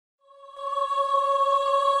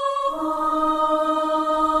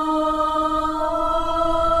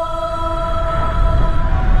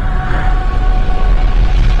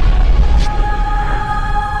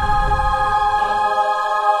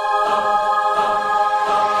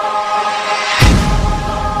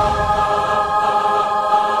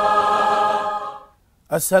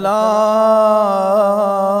السلام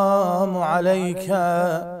عليك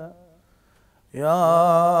يا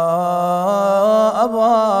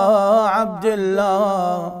أبا عبد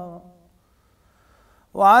الله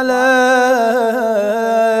وعلى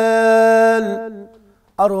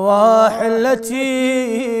الأرواح التي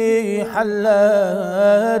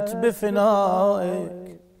حلت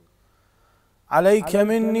بفنائك. عليك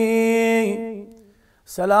مني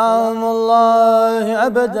سلام الله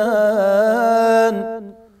أبدا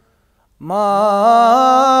ما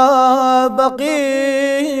بقيت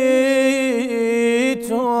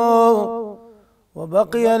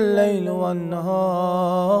وبقي الليل والنهار.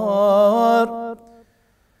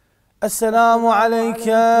 السلام عليك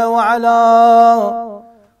وعلى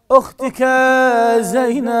أختك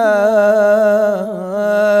زينب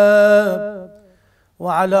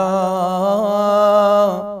وعلى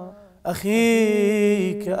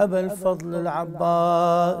أخيك أبا الفضل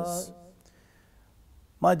العباس.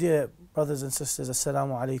 My dear brothers and sisters,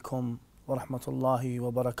 Assalamu alaikum wa rahmatullahi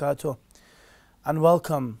wa barakatuh, and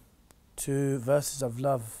welcome to Verses of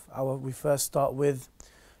Love. We first start with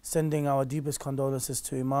sending our deepest condolences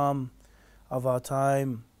to Imam of our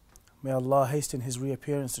time. May Allah hasten his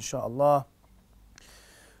reappearance, inshaAllah,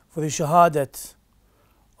 for the shahadat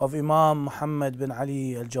of Imam Muhammed bin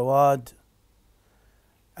Ali Al-Jawad,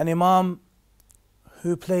 an Imam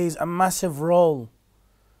who plays a massive role,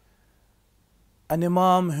 an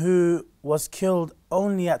Imam who was killed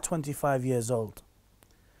only at 25 years old,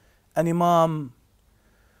 an Imam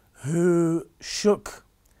who shook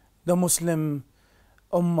the Muslim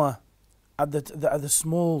Ummah at the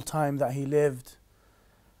small time that he lived,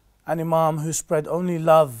 an Imam who spread only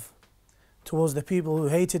love towards the people who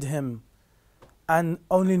hated him and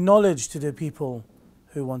only knowledge to the people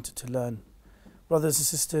who wanted to learn. Brothers and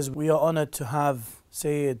sisters, we are honored to have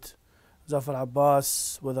Sayyid Zafar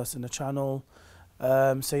Abbas with us in the channel.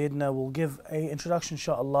 Sayyidina will give an introduction,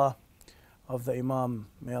 inshaAllah, of the Imam.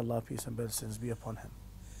 May Allah peace and blessings be upon him.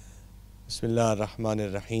 Bismillah ar-Rahman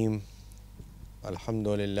ar-Rahim.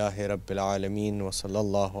 Alhamdulillahi Rabbil Alameen. Wa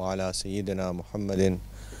sallallahu ala Sayyidina Muhammadin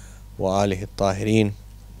wa alihi at-tahirin.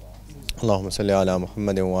 Allahumma salli ala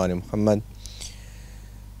Muhammadin wa ali Muhammad.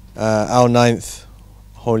 Our ninth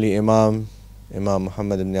holy Imam, Imam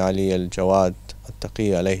Muhammad ibn Ali Al-Jawad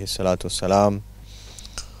At-Taqi alayhi salatu salam,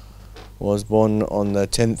 was born on the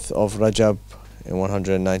 10th of Rajab in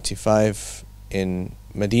 195 in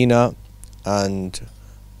Medina and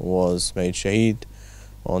was made shaheed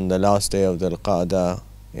on the last day of the Al-Qa'dah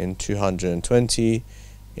in 220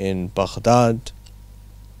 in Baghdad.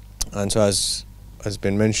 And so, as has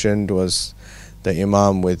been mentioned, was the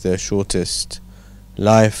Imam with the shortest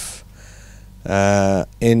life,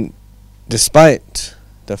 despite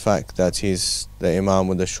the fact that he's the Imam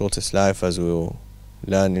with the shortest life, as we will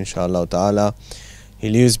learn inshallah ta'ala. He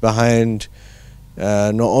leaves behind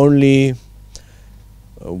not only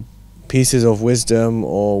pieces of wisdom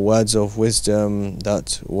or words of wisdom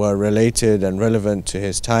that were related and relevant to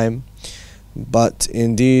his time, but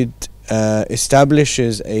indeed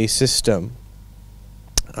establishes a system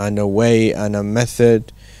and a way and a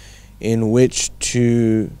method in which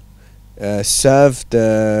to serve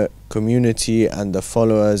the community and the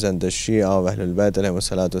followers and the Shia of Ahlul Bayt alayhi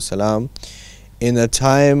salatu salam in a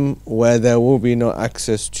time where there will be no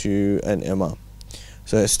access to an Imam.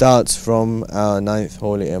 So it starts from our ninth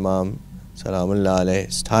holy Imam Salamullah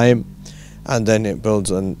alayhi's time, and then it builds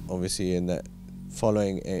on obviously in the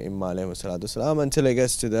following Imam alayhi salatu salam until it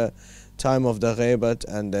gets to the time of the Ghaibat,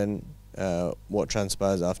 and then what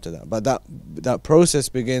transpires after that. But that process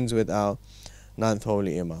begins with our ninth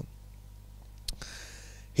holy Imam.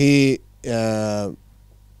 He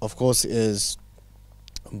of course is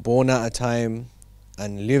born at a time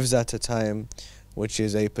and lives at a time which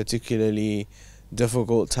is a particularly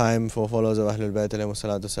difficult time for followers of Ahlul Bayt alayhi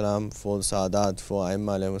salatu salam, for the Sa'adat, for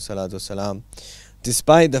Aimma alayhi salatu salam,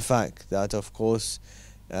 despite the fact that of course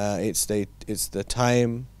it's the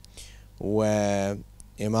time where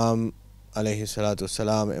Imam alayhi salatu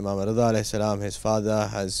salam, Imam Rida alayhi salam, his father,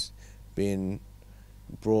 has been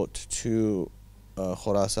brought to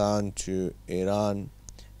Khurasan, to Iran,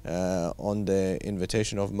 on the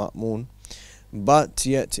invitation of Ma'mun, but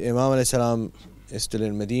yet Imam alayhi salam is still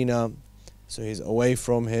in Medina, so he's away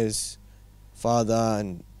from his father,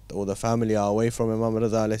 and all the family are away from Imam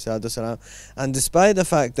Rida alayhi salam. And despite the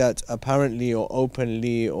fact that apparently or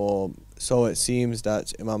openly, or so it seems,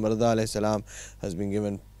 that Imam Rida alayhi salam has been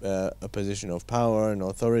given a position of power and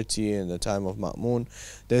authority in the time of Ma'mun,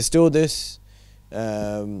 there's still this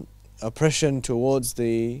oppression towards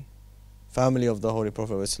the family of the Holy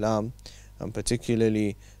Prophet of Islam, and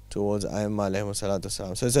particularly towards Aimma alayhi salatu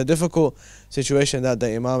wasalam. So it's a difficult situation that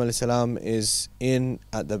the Imam alayhi salam is in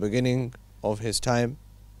at the beginning of his time.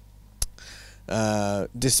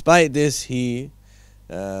 Despite this, he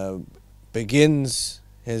begins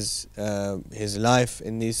his life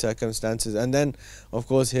in these circumstances, and then of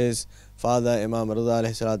course his father Imam Rida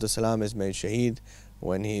alayhi salatu wasalam is made shaheed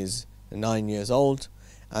when he's 9 years old,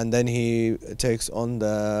 and then he takes on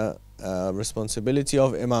the responsibility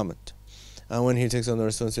of imamate. And when he takes on the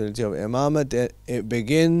responsibility of imamate, it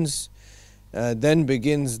begins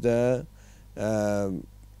the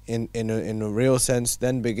in a real sense,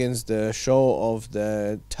 then begins the show of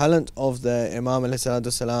the talent of the Imam alayhi salatu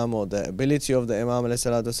wasalam, or the ability of the Imam alayhi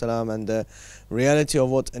salatu wasalam, and the reality of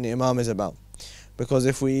what an Imam is about. Because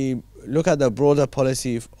if we look at the broader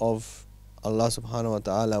policy of Allah subhanahu wa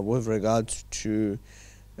ta'ala with regards to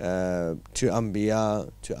Anbiya,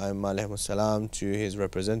 to Aimma alayhi salam, to his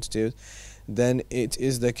representatives, then it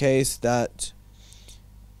is the case that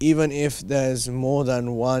even if there's more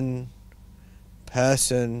than one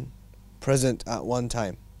person present at one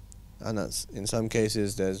time, and that's in some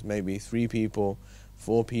cases there's maybe 3 people,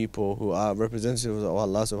 4 people who are representatives of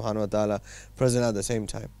Allah subhanahu wa ta'ala present at the same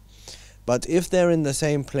time. But if they're in the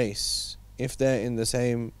same place, if they're in the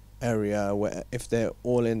same area, if they're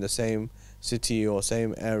all in the same city or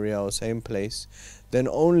same area or same place, then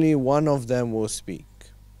only one of them will speak,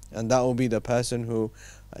 and that will be the person who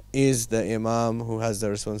is the Imam, who has the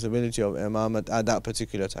responsibility of Imamate at that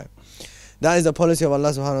particular time. That is the policy of Allah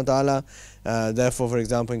subhanahu wa ta'ala. Therefore, for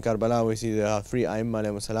example, in Karbala we see there are 3 Aimma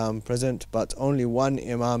alayhi salam present, but only one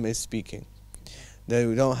Imam is speaking.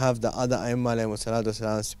 They don't have the other Aimma alayhi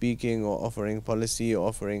salam speaking or offering policy or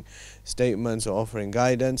offering statements or offering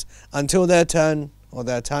guidance until their turn or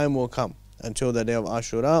their time will come. Until the day of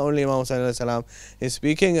Ashura, only Imam Hussein alayhi salam is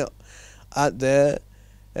speaking. At the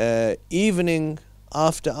evening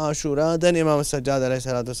after Ashura, then Imam Sajjad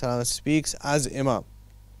alayhi salam speaks as Imam,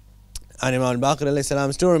 and Imam al-Baqir alayhi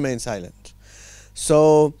salam still remains silent.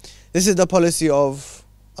 So this is the policy of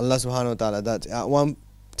Allah subhanahu wa ta'ala, that at one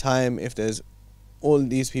time, if there's all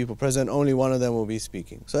these people present, only one of them will be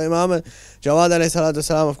speaking. So Imam al-Jawad alayhi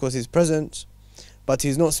salam, of course, is present, but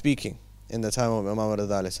he's not speaking in the time of Imam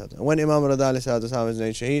Rida alayhi salam. When Imam Rida alayhi salam is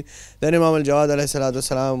made shaheed, then Imam al-Jawad alayhi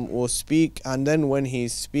salam will speak, and then when he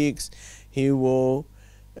speaks, he will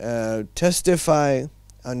testify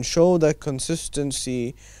and show the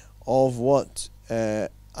consistency of what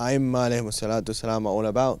Aimma alayhi salam are all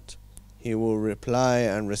about. He will reply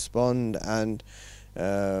and respond and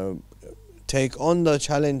take on the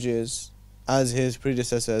challenges as his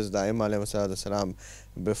predecessors, the Aimma alayhi salam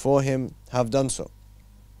before him, have done so.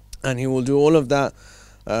 And he will do all of that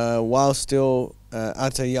while still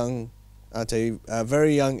at a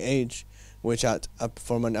very young age, which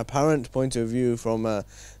from an apparent point of view, from a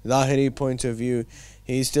Zahiri point of view,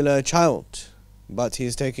 he's still a child, but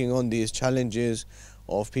he's taking on these challenges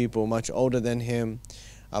of people much older than him,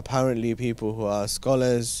 apparently people who are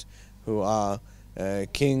scholars, who are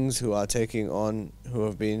kings, who are who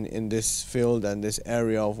have been in this field and this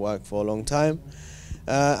area of work for a long time.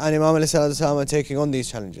 And Imam alayhi salam are taking on these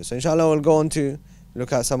challenges. So inshallah we'll go on to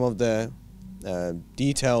look at some of the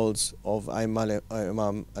details of Imam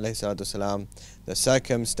alayhi salam, the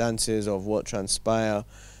circumstances of what transpire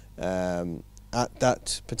at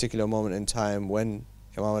that particular moment in time when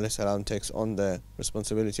Imam alayhi salam takes on the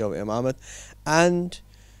responsibility of Imamat, and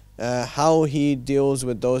how he deals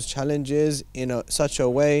with those challenges in such a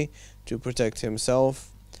way to protect himself,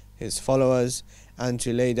 his followers, and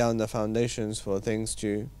to lay down the foundations for things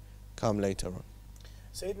to come later on.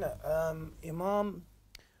 Sayyidina, Imam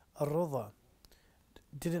al-Rida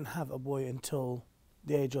didn't have a boy until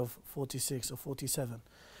the age of 46 or 47.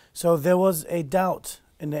 So there was a doubt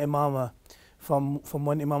in the Imamah from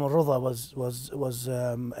when Imam al-Rida was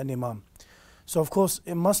an Imam. So of course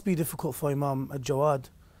it must be difficult for Imam Al-Jawad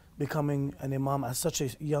becoming an Imam at such a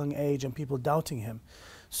young age and people doubting him.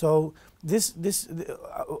 So this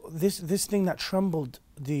thing that trembled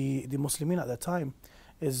the Muslimin at that time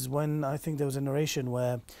is when I think there was a narration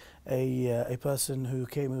where a person who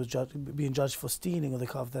came, who was being judged for stealing of the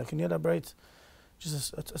calf there. Can you elaborate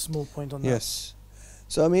just a small point on that? Yes.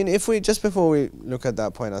 So I mean, if we just before we look at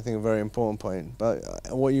that point, I think a very important point, but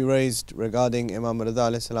what you raised regarding Imam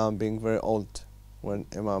Rida alayhi salam being very old when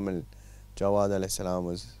Imam Al-Jawad alayhi salam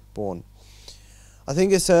was born, I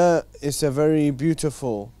think it's a very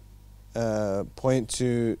beautiful point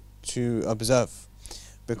to observe,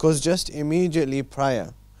 because just immediately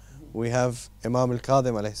prior we have Imam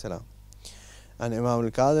Al-Kadhim alayhi salam, and Imam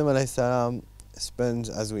Al-Kadhim alayhi salam spends,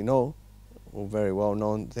 as we know, a very well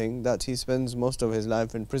known thing, that he spends most of his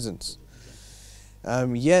life in prisons.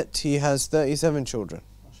 Yet he has 37 children.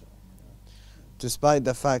 Despite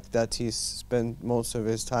the fact that he's spent most of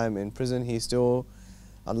his time in prison, he still,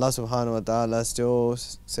 Allah subhanahu wa ta'ala still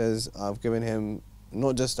says, I've given him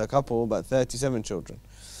not just a couple, but 37 children.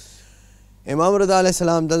 Imam Rida alayhi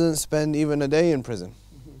salam doesn't spend even a day in prison.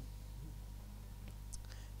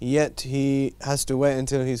 Yet he has to wait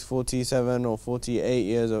until he's 47 or 48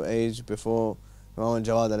 years of age before Imam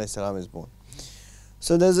Al-Jawad alayhi salam is born.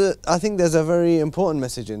 So I think there's a very important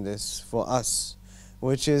message in this for us,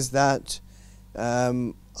 which is that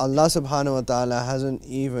Allah subhanahu wa ta'ala hasn't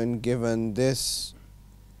even given this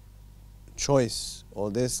choice or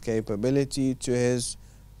this capability to his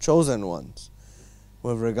chosen ones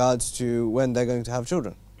with regards to when they're going to have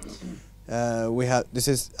children. I think this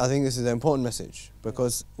is an important message,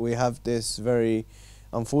 because we have this very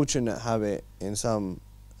unfortunate habit in some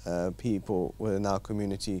people within our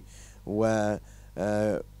community, where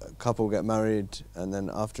a couple get married and then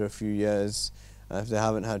after a few years, if they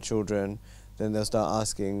haven't had children, then they'll start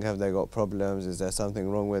asking, have they got problems, is there something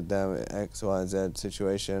wrong with them, X, Y, Z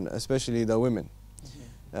situation, especially the women.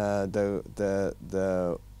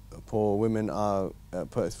 The poor women are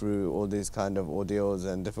put through all these kind of ordeals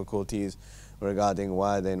and difficulties regarding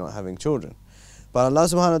why they're not having children. But Allah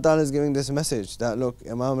subhanahu wa ta'ala is giving this message that, look,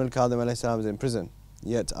 Imam al-Kadhim alayhi salam is in prison,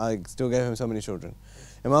 yet I still gave him so many children.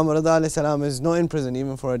 Imam Rida alayhi salam is not in prison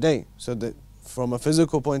even for a day. So that from a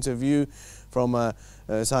physical point of view, from a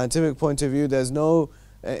scientific point of view, there's no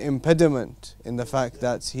impediment in the fact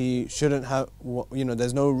that he shouldn't have,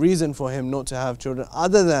 there's no reason for him not to have children,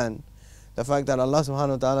 other than the fact that Allah subhanahu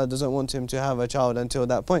wa ta'ala doesn't want him to have a child until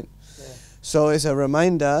that point. Yeah. So it's a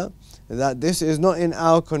reminder that this is not in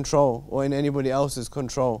our control or in anybody else's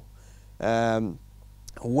control.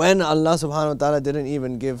 When Allah subhanahu wa ta'ala didn't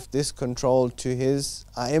even give this control to his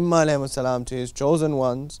A'imma alayhimus salam, to his chosen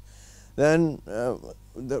ones, then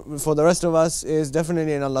for the rest of us is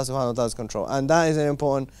definitely in Allah subhanahu wa ta'ala's control. And that is an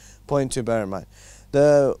important point to bear in mind.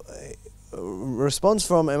 The response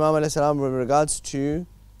from Imam alayhi salam with regards to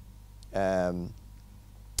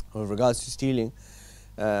stealing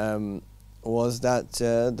was that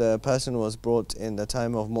the person was brought in the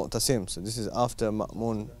time of Mu'tasim. So this is after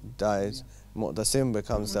Ma'mun dies. Mu'tasim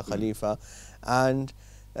becomes the Khalifa, and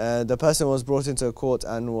the person was brought into a court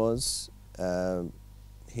and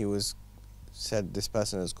he was said this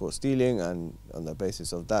person is caught stealing, and on the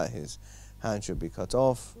basis of that his hand should be cut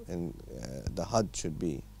off and the had should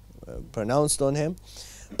be pronounced on him.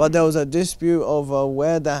 But there was a dispute over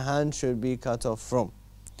where the hand should be cut off from.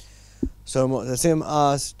 So Mu'tasim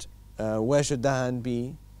asked, where should the hand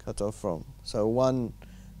be cut off from? So one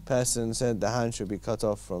person said the hand should be cut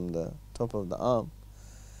off from the top of the arm,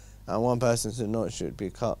 and one person said no, it should be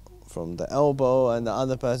cut from the elbow, and the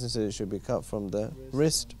other person said it should be cut from the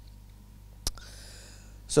wrist.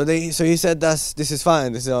 So he said this is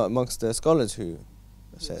fine. This is amongst the scholars who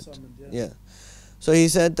said, yeah. So he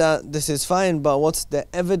said that this is fine, but what's the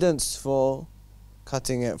evidence for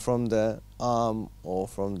cutting it from the arm or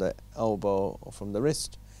from the elbow or from the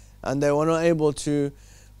wrist? And they were not able to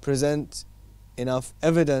present enough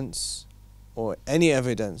evidence or any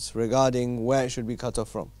evidence regarding where it should be cut off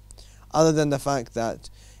from, other than the fact that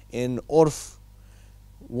in Urf,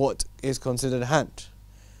 what is considered hand.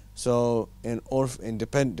 So in Urf,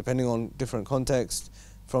 depending on different contexts,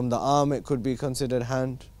 from the arm it could be considered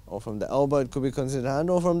hand, or from the elbow it could be considered hand,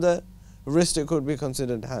 or from the wrist it could be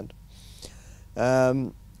considered hand.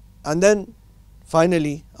 And then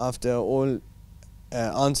finally, after all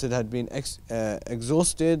answered had been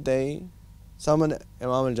exhausted, they summoned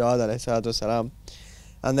Imam Al-Jawad alayhi salam,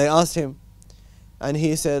 and they asked him, and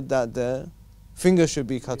he said that the finger should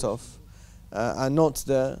be cut off and not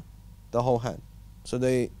the whole hand. So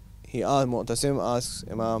Mu'tasim asks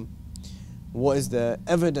Imam, what is the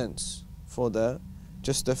evidence for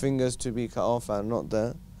just the fingers to be cut off and not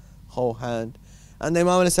the whole hand? And the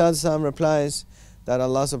Imam alayhi replies that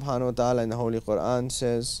Allah subhanahu wa ta'ala in the Holy Quran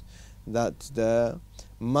says that the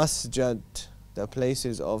masjid, the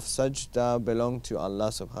places of sajda, belong to Allah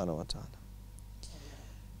subhanahu wa ta'ala,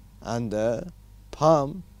 and the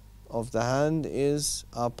palm of the hand is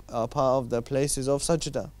a part of the places of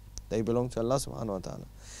sajda. They belong to Allah subhanahu wa ta'ala.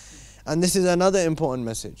 And this is another important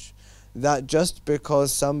message, that just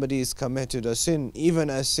because somebody's committed a sin, even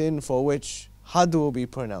a sin for which had will be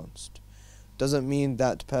pronounced, doesn't mean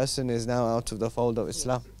that person is now out of the fold of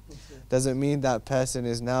Islam. Doesn't mean that person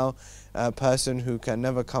is now a person who can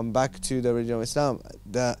never come back to the religion of Islam.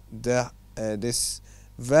 This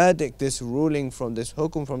verdict, this ruling from this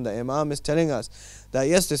hukum from the Imam is telling us that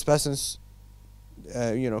yes, this person's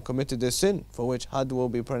committed this sin for which had will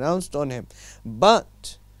be pronounced on him,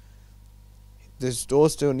 but this door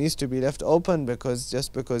still needs to be left open, because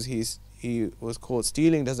just because he was caught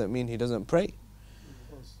stealing doesn't mean he doesn't pray,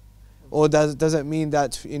 or doesn't mean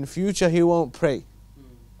that in future he won't pray,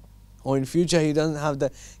 or in future he doesn't have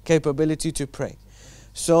the capability to pray.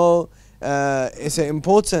 So it's an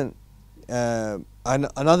important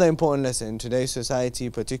another important lesson in today's society.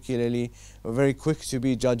 Particularly, we're very quick to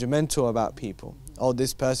be judgmental about people. Oh,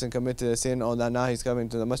 this person committed a sin, or that now he's coming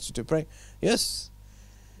to the masjid to pray. Yes,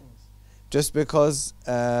 just because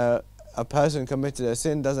a person committed a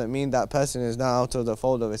sin doesn't mean that person is now out of the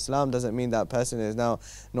fold of Islam, doesn't mean that person is now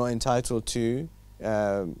not entitled to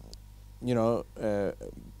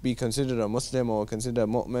be considered a Muslim, or considered a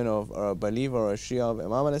mu'min, or a believer, or a Shia of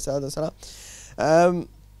Imam alayhi salam.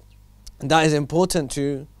 That is important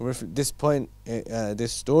to this point.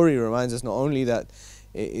 This story reminds us not only that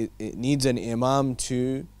it needs an imam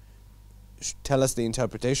to tell us the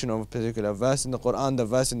interpretation of a particular verse in the Quran. The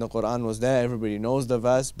verse in the Quran was there, everybody knows the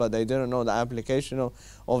verse, but they didn't know the application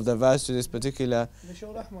of the verse to this particular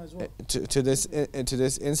to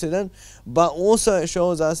this incident. But also it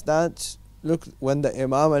shows us that, look, when the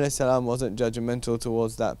Imam alayhi salam wasn't judgmental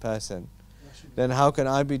towards that person, then how can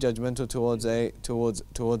I be judgmental towards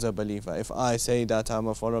a believer? If I say that I'm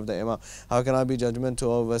a follower of the Imam, how can I be judgmental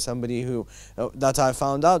over somebody who that I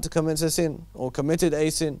found out to commit a sin or committed a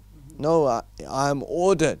sin? No, I'm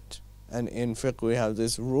ordered, and in fiqh we have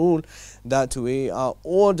this rule that we are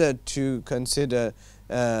ordered to consider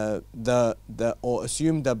or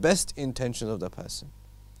assume the best intentions of the person.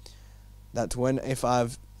 That if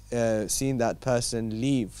I've seen that person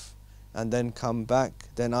leave and then come back,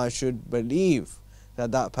 then I should believe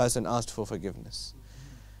that that person asked for forgiveness.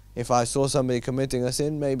 If I saw somebody committing a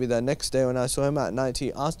sin, maybe the next day when I saw him at night,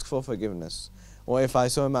 he asked for forgiveness. Or if I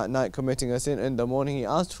saw him at night committing a sin, in the morning he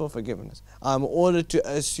asked for forgiveness. I'm ordered to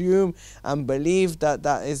assume and believe that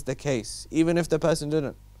that is the case, even if the person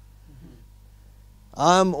didn't.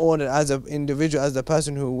 I'm ordered as an individual, as the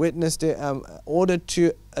person who witnessed it, I'm ordered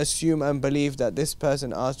to assume and believe that this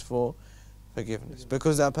person asked for forgiveness,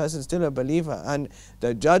 because that person is still a believer, and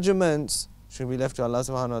the judgments should be left to Allah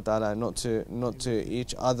subhanahu wa ta'ala, not to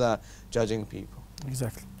each other judging people.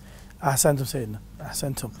 Exactly. Ahsantum Sayyidina.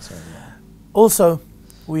 Ahsantum. Also,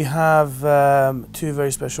 we have two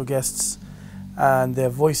very special guests, and their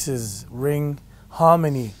voices ring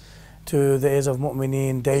harmony to the ears of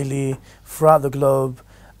mu'mineen daily throughout the globe.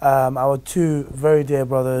 Our two very dear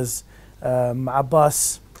brothers,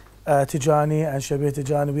 Abbas Tijani and Shabir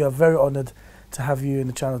Tijani. We are very honoured to have you in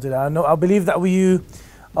the channel today. I believe that you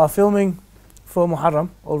are filming for Muharram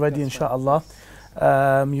already, inshallah.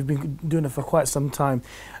 You've been doing it for quite some time.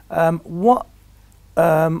 I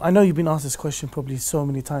know you've been asked this question probably so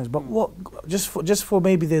many times, but just for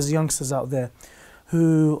maybe there's youngsters out there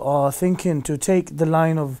who are thinking to take the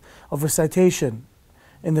line of recitation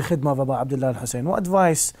in the khidmah of Abu Abdullah al-Hussein. What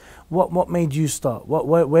advice, what made you start?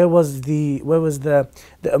 Where was the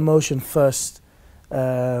emotion first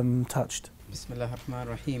touched? Bismillah ar-Rahman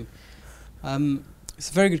ar-Rahim. It's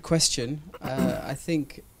a very good question. I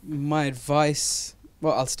think my advice,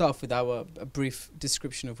 well, I'll start off with a brief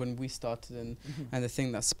description of when we started and the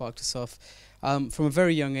thing that sparked us off. From a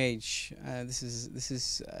very young age, this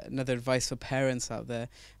is another advice for parents out there.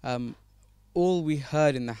 All we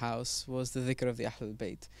heard in the house was the dhikr of the Ahlul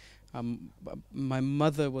Bayt. My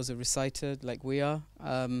mother was a reciter like we are,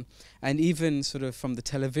 and even sort of from the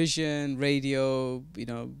television, radio,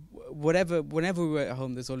 whenever we were at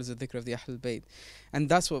home, there's always a dhikr of the Ahlul Bayt. And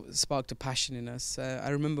that's what sparked a passion in us. I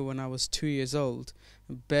remember when I was 2 years old,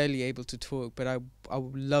 barely able to talk, but I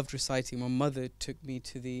loved reciting. My mother took me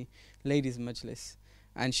to the ladies' majlis,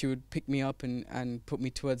 and she would pick me up and put me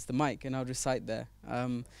towards the mic, and I would recite there.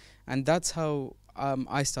 And that's how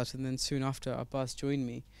I started, and then soon after Abbas joined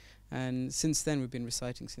me. And since then we've been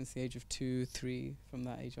reciting since the age of 2, 3, from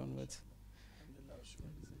that age onwards.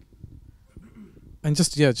 And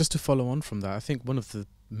just to follow on from that, I think one of the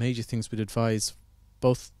major things we'd advise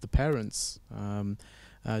both the parents,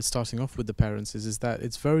 starting off with the parents, is that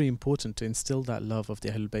it's very important to instill that love of the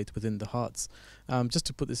Ahlul Bayt within the hearts. Just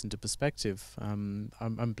to put this into perspective,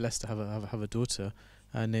 I'm blessed to have a daughter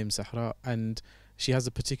named Zahra, and she has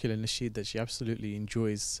a particular nasheed that she absolutely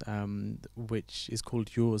enjoys, which is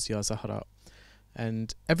called Yours, Ya Zahra.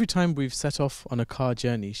 And every time we've set off on a car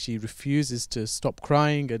journey, she refuses to stop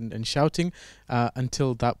crying and shouting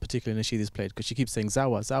until that particular nasheed is played, because she keeps saying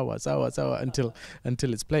Zawa, Zawa, Zawa, Zawa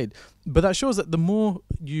until it's played. But that shows that the more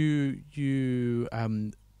you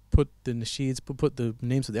put the nasheeds, put the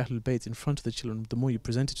names of the Ahlul Bayt in front of the children, the more you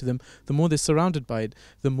present it to them, the more they're surrounded by it,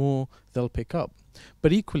 the more they'll pick up.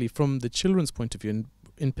 But equally, from the children's point of view, and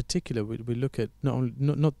in particular, we look at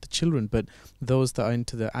not the children, but those that are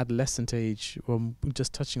into the adolescent age.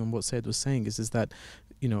 Just touching on what Said was saying is that,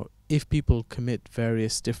 you know, if people commit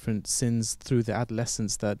various different sins through the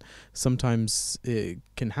adolescence that sometimes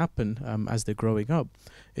can happen as they're growing up,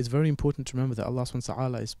 it's very important to remember that Allah subhanahu wa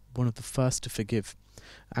ta'ala is one of the first to forgive.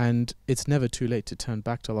 And it's never too late to turn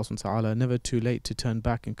back to Allah subhanahu wa ta'ala, never too late to turn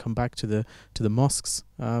back and come back to the mosques,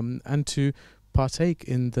 and to partake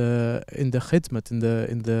in the khidmat, in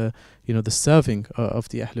the you know, the serving of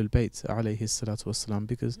the Ahlul Bayt alayhi salatu wassalam,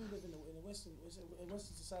 because we live in a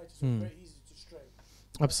Western society, so it's very easy to stray.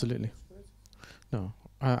 Absolutely. No,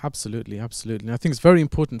 absolutely. And I think it's very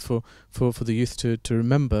important for the youth to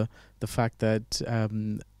remember the fact that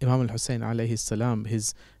Imam Al-Hussein alayhi salam,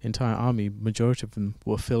 his entire army, majority of them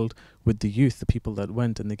were filled with the youth, the people that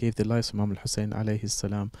went and they gave their lives for Imam Al-Hussein alayhi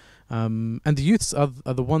salam. And the youths are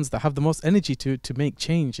the ones that have the most energy to make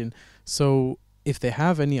change. And so if they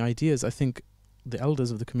have any ideas, I think the elders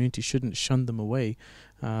of the community shouldn't shun them away.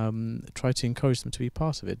 Try to encourage them to be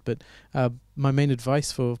part of it. But my main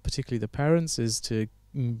advice for particularly the parents is to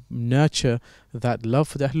nurture that love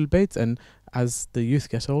for the Ahlul Bayt, and as the youth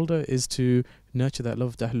get older, is to nurture that love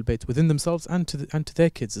of the Ahlul Bayt within themselves and to their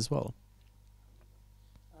kids as well.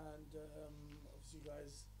 And obviously,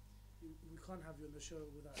 guys, we can't have you on the show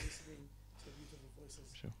without listening to the beautiful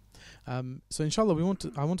voices. Sure. So inshallah,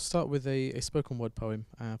 I want to start with a spoken word poem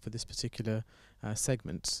for this particular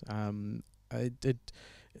segment.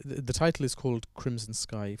 The title is called Crimson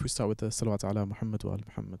Sky. If we start with the salawat ala Muhammad wa al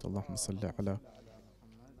Muhammad, Allahumma salli ala.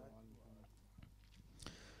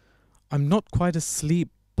 I'm not quite asleep,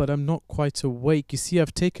 but I'm not quite awake. You see,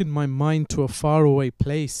 I've taken my mind to a faraway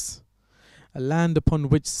place, a land upon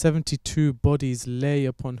which 72 bodies lay,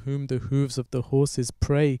 upon whom the hooves of the horses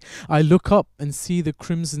prey. I look up and see the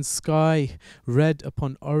crimson sky, red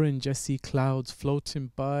upon orange I see clouds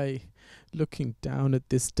floating by. Looking down at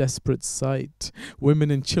this desperate sight,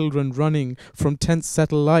 women and children running from tent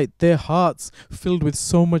satellite, their hearts filled with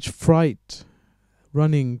so much fright,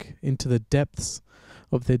 running into the depths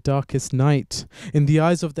of their darkest night. In the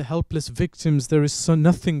eyes of the helpless victims there is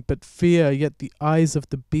nothing but fear, yet the eyes of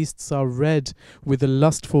the beasts are red with a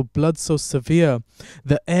lust for blood so severe.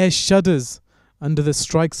 The air shudders under the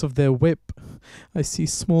strikes of their whip. I see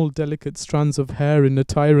small delicate strands of hair in the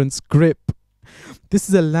tyrant's grip. This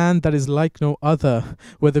is a land that is like no other,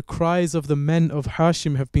 where the cries of the men of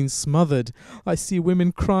Hashim have been smothered. I see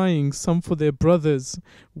women crying, some for their brothers,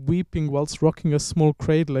 weeping whilst rocking a small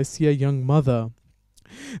cradle. I see a young mother.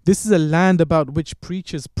 This is a land about which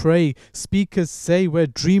preachers pray, speakers say, where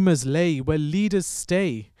dreamers lay, where leaders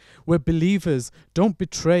stay, where believers don't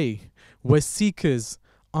betray, where seekers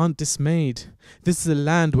aren't dismayed. This is a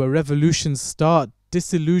land where revolutions start,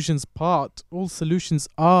 disillusions part, all solutions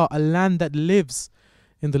are, a land that lives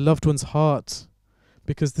in the loved one's heart.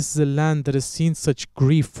 Because this is a land that has seen such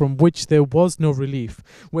grief from which there was no relief,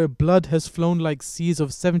 where blood has flown like seas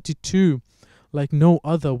of 72, like no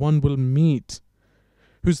other one will meet,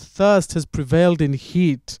 whose thirst has prevailed in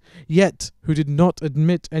heat, yet who did not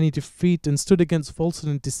admit any defeat and stood against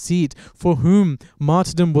falsehood and deceit, for whom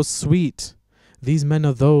martyrdom was sweet. These men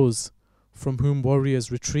are those from whom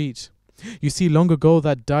warriors retreat. You see, long ago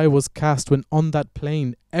that die was cast, when on that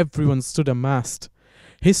plain everyone stood amassed.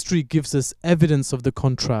 History gives us evidence of the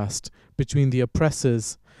contrast between the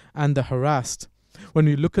oppressors and the harassed. When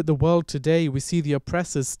we look at the world today, we see the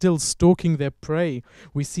oppressors still stalking their prey.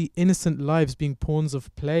 We see innocent lives being pawns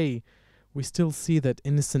of play. We still see that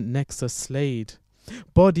innocent necks are slayed.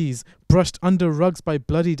 Bodies brushed under rugs by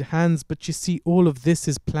bloodied hands, but you see all of this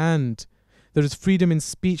is planned. There is freedom in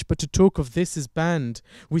speech, but to talk of this is banned.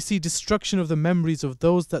 We see destruction of the memories of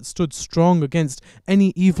those that stood strong against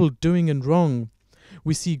any evil doing and wrong.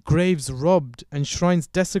 We see graves robbed and shrines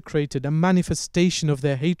desecrated, a manifestation of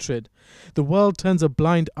their hatred. The world turns a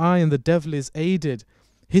blind eye and the devil is aided.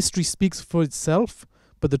 History speaks for itself,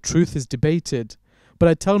 but the truth is debated. But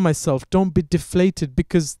I tell myself, don't be deflated,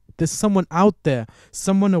 because there's someone out there,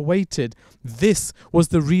 someone awaited. This was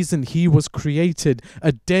the reason he was created.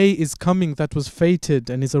 A day is coming that was fated,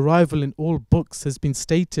 and his arrival in all books has been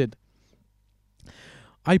stated.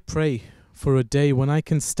 I pray for a day when I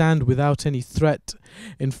can stand without any threat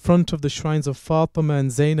in front of the shrines of Fatima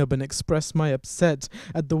and Zainab and express my upset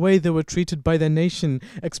at the way they were treated by their nation,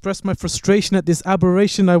 express my frustration at this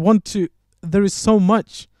aberration. There is so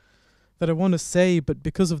much that I want to say, but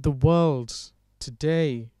because of the world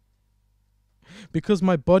today, because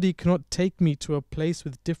my body cannot take me to a place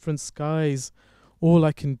with different skies, all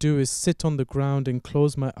I can do is sit on the ground and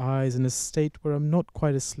close my eyes in a state where I'm not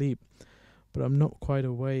quite asleep, but I'm not quite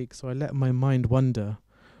awake. So I let my mind wander.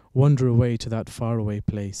 wander away to that faraway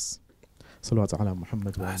place. Salawat ala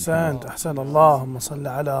Muhammad wa Ahsan, Ahsan, Allahumma salli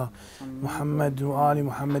ala Muhammad wa ali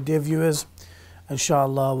Muhammad. Dear viewers,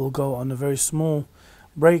 inshallah we'll go on a very small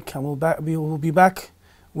break and we'll be back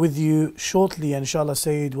with you shortly. And inshallah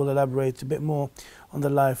Sayyid will elaborate a bit more on the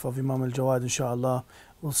life of Imam Al-Jawad. Inshallah,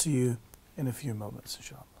 we'll see you in a few moments,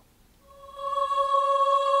 inshallah.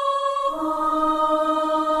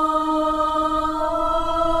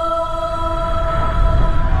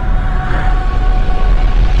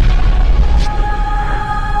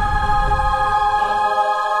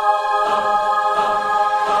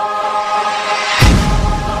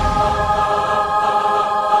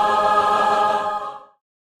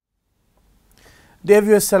 Dear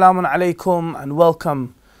viewers, Assalamu alaikum and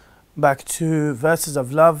welcome back to Verses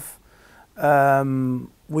of Love.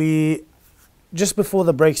 We just before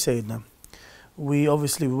the break, Sayyidina, we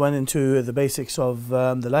obviously went into the basics of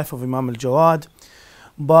the life of Imam Al-Jawad,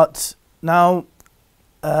 but now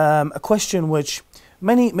a question which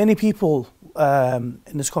many people in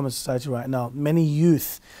this common society right now, many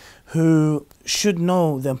youth who should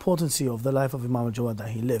know the importance of the life of Imam Al-Jawad that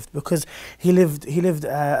he lived, because he lived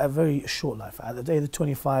a very short life. At the age of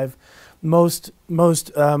 25, most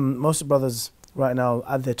brothers right now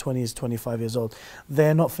at their 20s, 25 years old,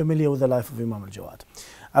 they're not familiar with the life of Imam Al-Jawad,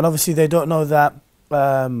 and obviously they don't know that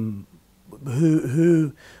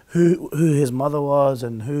who his mother was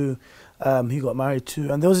and who he got married to.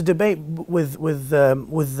 And there was a debate with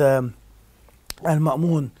Al-Ma'mun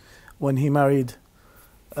when he married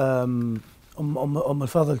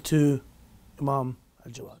al-Fadl to Imam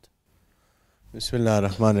Al-Jawad. Bismillah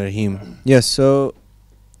ar-Rahman ar-Rahim. Yes, so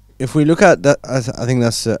if we look at that, I think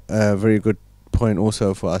that's a very good point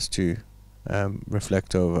also for us to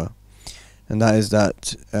reflect over. And that is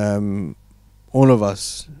that all of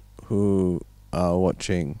us who are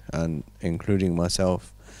watching, and including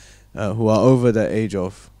myself, who are over the age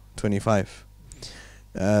of 25,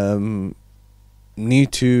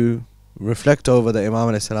 need to reflect over the Imam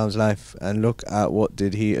alayhi salam's life and look at what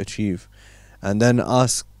did he achieve, and then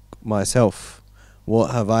ask myself,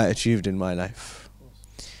 what have I achieved in my life?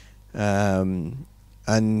 And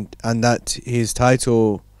that his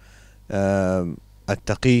title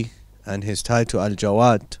At-Taqi and his title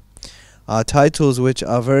Al-Jawad are titles which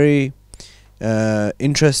are very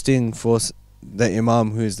interesting for the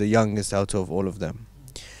Imam, who is the youngest out of all of them.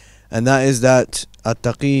 And that is that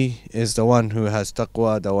At-Taqi is the one who has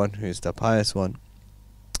taqwa, the one who is the pious one.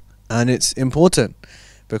 And it's important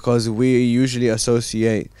because we usually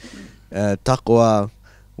associate taqwa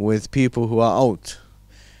with people who are old.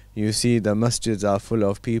 You see the masjids are full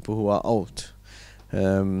of people who are old.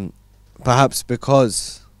 Perhaps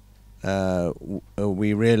because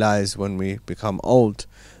we realize when we become old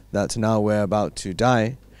that now we're about to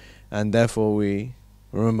die, and therefore we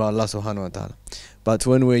remember Allah subhanahu wa ta'ala. But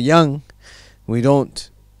when we're young, we don't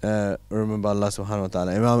remember Allah subhanahu wa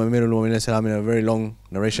ta'ala. Imam Amir al-Mu'minin in a very long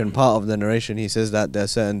narration, part of the narration, he says that there are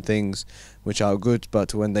certain things which are good,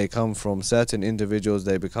 but when they come from certain individuals,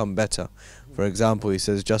 they become better. For example, he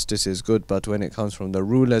says justice is good, but when it comes from the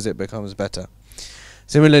rulers, it becomes better.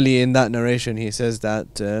 Similarly, in that narration, he says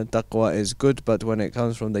that taqwa is good, but when it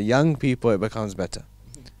comes from the young people, it becomes better.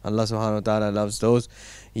 Allah subhanahu wa ta'ala loves those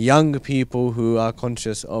young people who are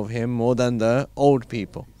conscious of him more than the old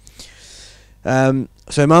people. So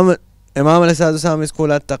Imam alayhi is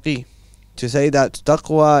called At-Taqi, to say that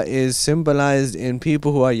taqwa is symbolized in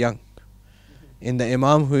people who are young, in the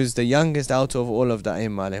Imam who is the youngest out of all of the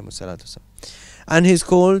A'immah alayhi salatu. And he's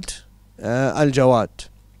called Al-Jawad.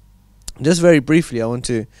 Just very briefly, I want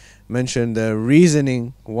to mention the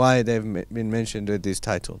reasoning why they've been mentioned with these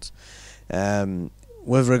titles.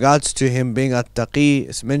 With regards to him being At-Taqi,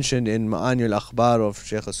 it's mentioned in Ma'ani al-Akhbar of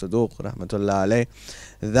Shaykh al-Saduq rahmatullah alayh,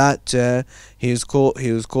 that he was called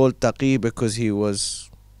Taqi because he was,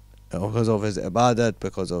 because of his ibadat,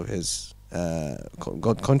 because of his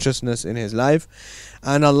God consciousness in his life.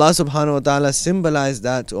 And Allah subhanahu wa ta'ala symbolized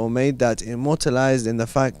that, or made that immortalized, in the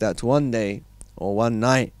fact that one day or one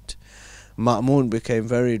night Ma'mun became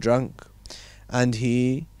very drunk, and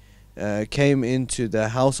he came into the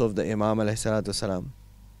house of the Imam alayhi salatu salam,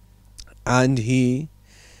 and he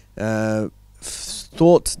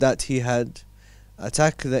thought that he had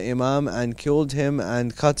attacked the Imam and killed him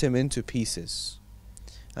and cut him into pieces.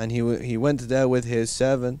 And he went there with his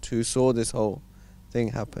servant who saw this whole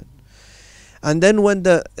thing happen. And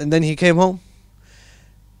then he came home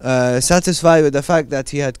satisfied with the fact that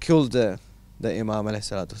he had killed the Imam alayhi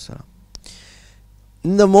salatu salam.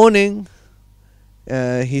 In the morning,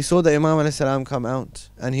 he saw the Imam alayhi salam come out,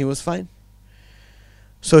 and he was fine.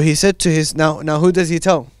 So he said to his, now who does he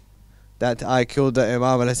tell? that I killed the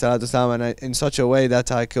Imam ﷺ, and in such a way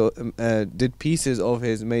that I made pieces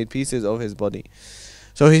of his body.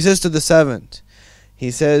 So he says to the servant,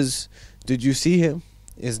 he says, did you see him?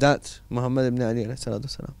 Is that Muhammad ibn Ali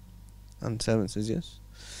ﷺ? And the servant says yes.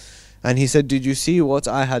 And he said, did you see what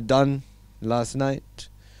I had done last night?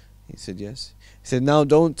 He said yes. He said, now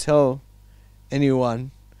don't tell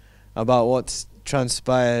anyone about what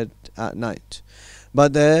transpired at night.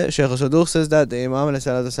 But the Shaykh Saduq says that the Imam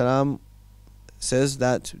ﷺ says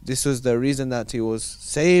that this was the reason that he was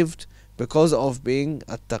saved, because of being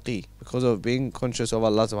at-taqi, because of being conscious of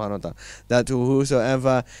Allah subhanahu wa ta'ala. That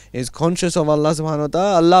whosoever is conscious of Allah subhanahu wa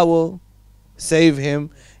ta'ala, Allah will save him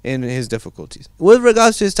in his difficulties. With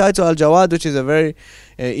regards to his title Al-Jawad, which is a very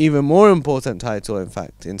even more important title, in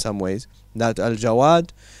fact, in some ways, that Al-Jawad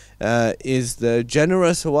is the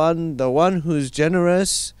generous one, the one who's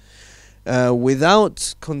generous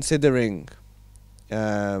without considering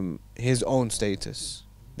his own status.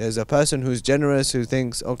 There's a person who's generous who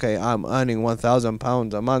thinks, okay, I'm earning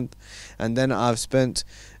 £1,000 a month, and then I've spent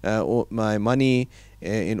all my money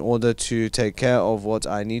in order to take care of what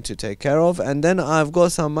I need to take care of, and then I've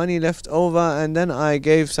got some money left over, and then I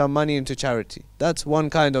gave some money into charity. That's one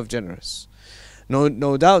kind of generous.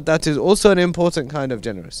 No doubt that is also an important kind of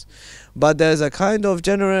generous. But there's a kind of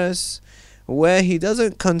generous where he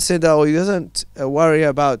doesn't consider, or he doesn't worry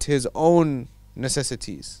about his own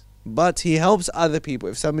necessities, but he helps other people.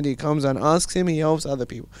 If somebody comes and asks him, he helps other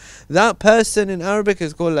people. That person in Arabic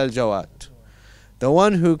is called Al-Jawad, the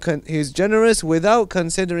one who is generous without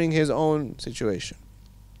considering his own situation.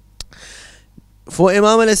 For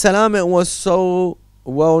Imam al-Salam, it was so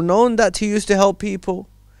well known that he used to help people,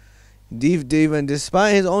 even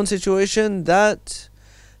despite his own situation, that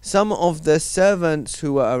some of the servants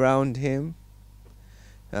who were around him,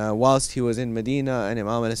 whilst he was in Medina and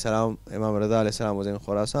Imam Rida was in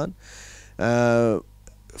Khurasan,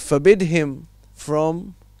 forbid him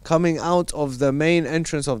from coming out of the main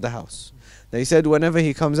entrance of the house. They said whenever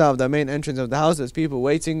he comes out of the main entrance of the house, there's people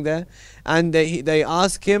waiting there, and they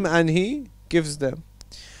ask him and he gives them.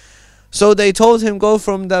 So they told him, go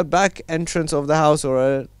from the back entrance of the house, or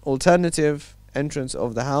an alternative entrance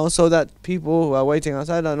of the house, so that people who are waiting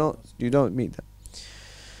outside you don't meet them.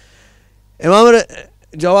 Imam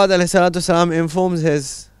Jawad ﷺ informs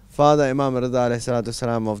his father Imam Rida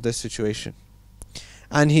ﷺ of this situation,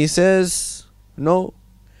 and he says, no,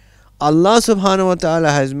 Allah subhanahu wa ta'ala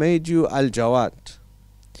has made you Al-Jawad,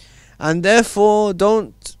 and therefore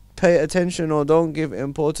don't pay attention or don't give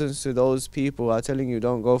importance to those people who are telling you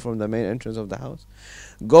don't go from the main entrance of the house.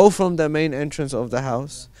 Go from the main entrance of the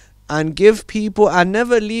house and give people, and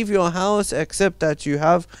never leave your house except that you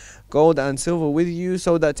have gold and silver with you,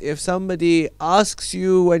 so that if somebody asks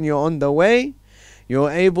you when you're on the way,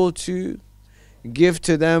 you're able to give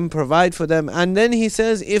to them, provide for them. And then he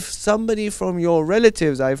says, if somebody from your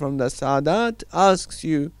relatives, from the Sadat, asks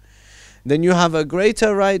you, then you have a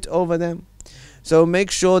greater right over them. So make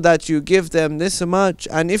sure that you give them this much,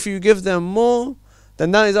 and if you give them more,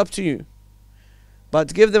 then that is up to you.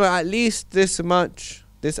 But give them at least this much,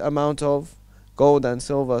 this amount of gold and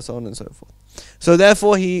silver, so on and so forth. So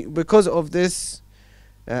therefore, because of this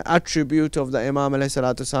attribute of the Imam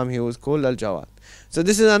ﷺ, he was called Al-Jawad. So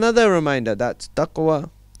this is another reminder that taqwa,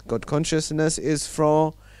 God consciousness, is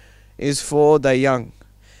for the young,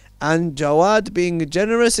 and Jawad, being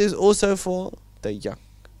generous, is also for the young.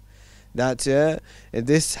 That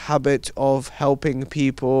this habit of helping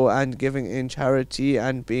people and giving in charity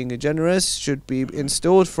and being generous should be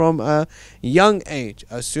instilled from a young age.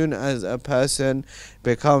 As soon as a person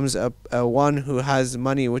becomes a one who has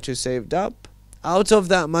money which is saved up, out of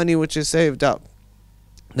that money which is saved up,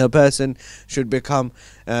 the person should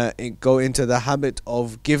go into the habit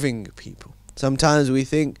of giving people. Sometimes we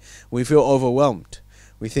feel overwhelmed.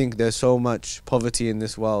 We think there's so much poverty in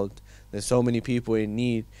this world, there's so many people in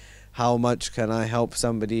need. How much can I help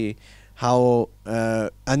somebody?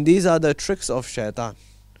 And these are the tricks of shaitan.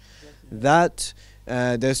 That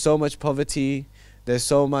there's so much poverty, there's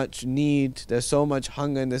so much need, there's so much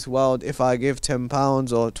hunger in this world. If I give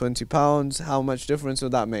 £10 or £20, how much difference will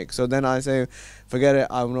that make? So then I say, forget it,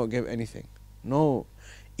 I will not give anything. No,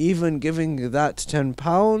 even giving that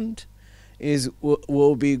 £10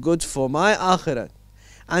 will be good for my akhirat,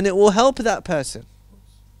 and it will help that person.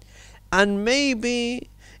 And maybe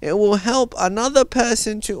it will help another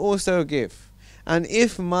person to also give. And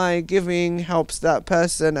if my giving helps that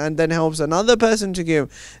person and then helps another person to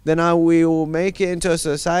give, then we will make it into a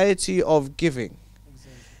society of giving.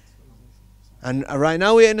 And right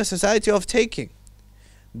now we're in a society of taking,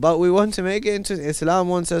 but we want to make it into, Islam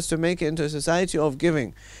wants us to make it into a society of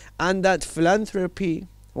giving. And that philanthropy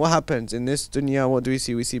What happens in this dunya? What do we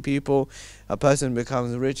see? We see people, a person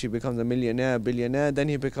becomes rich, he becomes a millionaire, a billionaire, then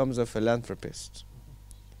he becomes a philanthropist,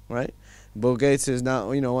 right? Bill Gates is now,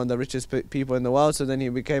 one of the richest people in the world, so then he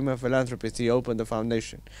became a philanthropist. He opened the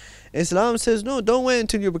foundation. Islam says, no, don't wait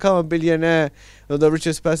until you become a billionaire or the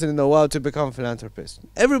richest person in the world to become a philanthropist.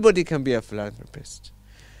 Everybody can be a philanthropist.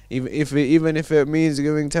 Even if it means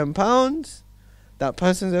giving £10, that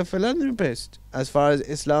person's a philanthropist. As far as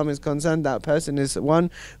Islam is concerned, that person is one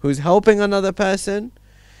who's helping another person,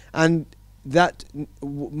 and that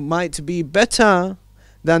might be better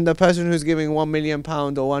than the person who's giving £1 million or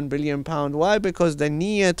 £1 billion. Why? Because the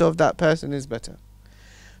niyyat of that person is better.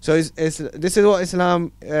 So this is what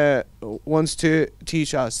Islam wants to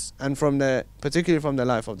teach us, and particularly from the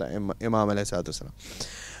life of the Imam alayhi salatu wasalam.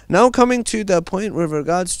 Now coming to the point with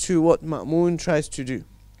regards to what Ma'mun tries to do.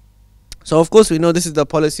 So of course we know this is the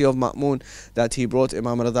policy of Ma'mun, that he brought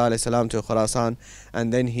Imam Rida alayhi salam to Khurasan,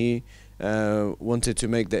 and then he wanted to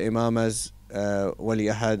make the Imam as Wali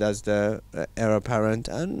Ahad, as the heir apparent,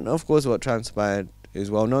 and of course what transpired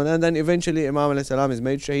is well known, and then eventually Imam alayhi salam is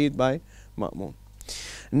made shaheed by Ma'mun.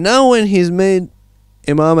 Now when he's made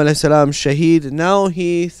Imam alayhi salam shaheed, now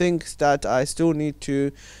he thinks that I still need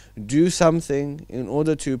to do something in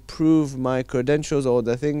order to prove my credentials or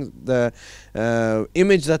the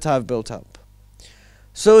image that I've built up.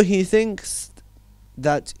 So he thinks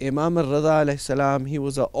that Imam al-Rida alayhi salam, he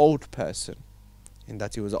was an old person, in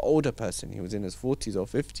that he was an older person, he was in his 40s or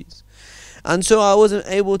 50s, and so I wasn't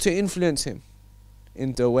able to influence him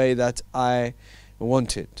in the way that I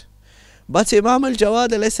wanted. But Imam Al-Jawad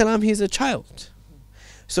alayhi salam, he's a child.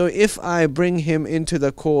 So if I bring him into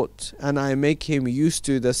the court and I make him used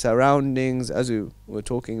to the surroundings, as we were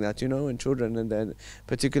talking that, when children in their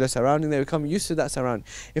particular surrounding, they become used to that surrounding.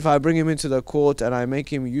 If I bring him into the court and I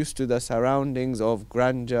make him used to the surroundings of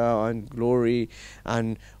grandeur and glory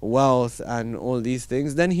and wealth and all these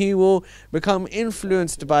things, then he will become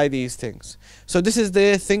influenced by these things. So this is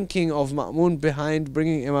the thinking of Ma'mun behind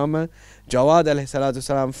bringing Imam Jawad alayhi salatu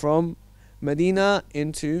salam from Medina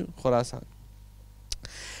into Khurasan.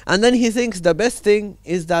 And then he thinks the best thing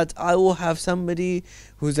is that I will have somebody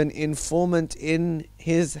who's an informant in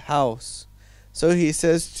his house. So he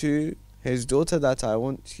says to his daughter that I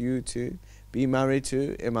want you to be married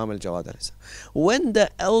to Imam Al-Jawad. When the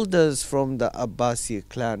elders from the Abbasi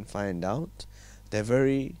clan find out, they're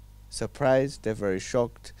very surprised, they're very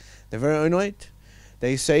shocked, they're very annoyed.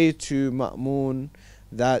 They say to Ma'mun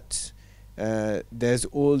that there's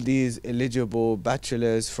all these eligible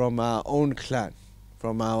bachelors from our own clan,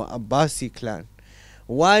 from our Abbasi clan.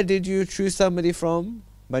 Why did you choose somebody from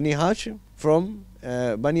Bani Hashim, from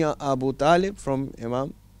Bani Abu Talib, from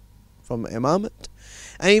Imamate?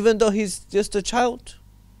 And even though he's just a child,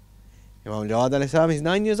 Imam Jawad alayhi salam, he's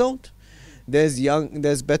 9 years old.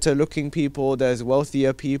 There's better looking people, there's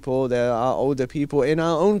wealthier people, there are older people in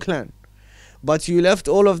our own clan. But you left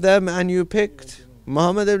all of them and you picked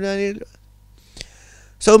Muhammad ibn Ali.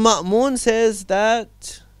 So Ma'mun says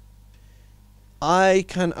that I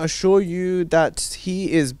can assure you that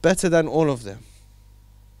he is better than all of them.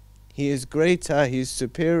 He is greater, he is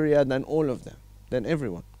superior than all of them, than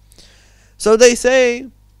everyone. So they say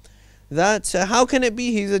that how can it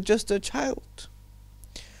be he's just a child?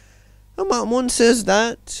 And Ma'mun says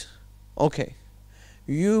that, okay,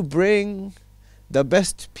 you bring the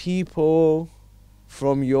best people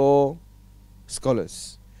from your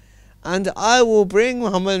scholars, and I will bring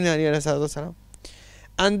Muhammad ibn Ali,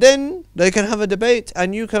 and then they can have a debate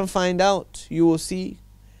and you can find out, you will see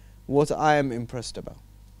what I am impressed about.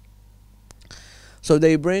 So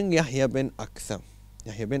they bring Yahya bin Aktham.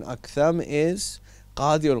 Yahya bin Aktham is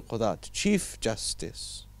Qadi al-Qudat, Chief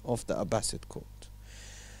Justice of the Abbasid court.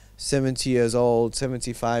 70 years old,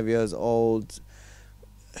 75 years old,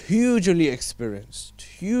 hugely experienced,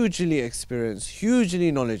 hugely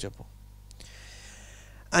knowledgeable.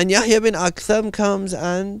 And Yahya bin Aktham comes,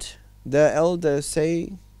 and the elders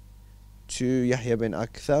say to Yahya bin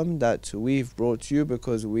Aktham that we've brought you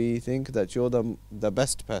because we think that you're the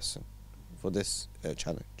best person for this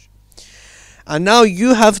challenge. And now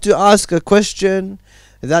you have to ask a question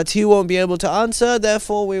that he won't be able to answer,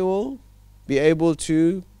 therefore we will be able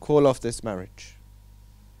to call off this marriage.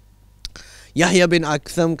 Yahya bin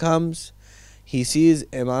Aktham comes, he sees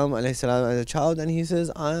Imam alayhi salam as a child, and he says,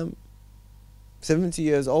 I am 70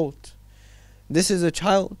 years old. This is a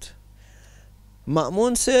child.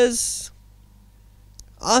 Ma'mun says,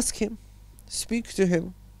 ask him, speak to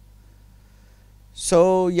him.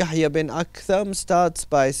 So Yahya bin Aktham starts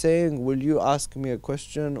by saying, will you ask me a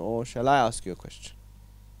question or shall I ask you a question?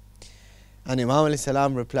 And Imam alayhi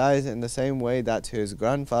salam replies in the same way that his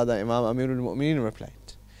grandfather Imam Amirul Mu'mineen replied.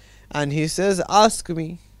 and he says, ask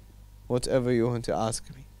me whatever you want to ask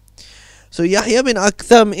me. So Yahya bin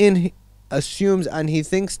Aktham assumes and he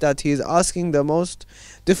thinks that he is asking the most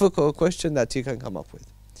difficult question that he can come up with.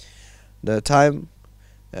 The time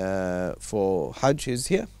for Hajj is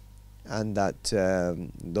here, and that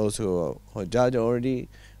those who are Hujjaj already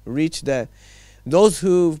reached there. Those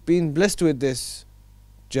who've been blessed with this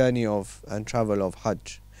journey of and travel of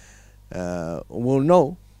Hajj will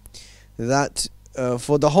know that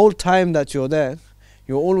for the whole time that you're there,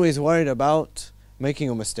 you're always worried about making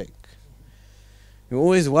a mistake. You're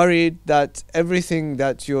always worried that everything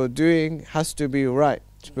that you're doing has to be right,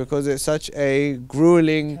 because it's such a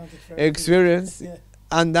grueling experience, Yeah.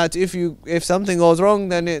 and that if something goes wrong,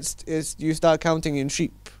 then it's you start counting in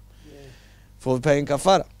sheep for paying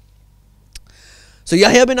kafara. So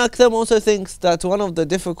Yahya bin Aktham also thinks that one of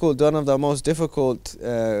the most difficult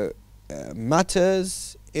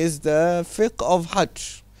matters is the fiqh of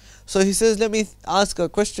Hajj. So he says, let me ask a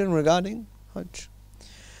question regarding Hajj.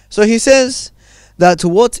 So he says that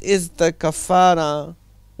what is the kafara,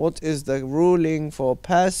 what is the ruling for a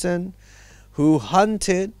person who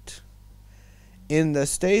hunted in the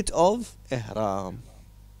state of ihram?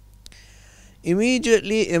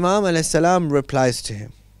 Immediately Imam ﷺ replies to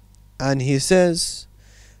him, and he says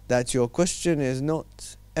that your question is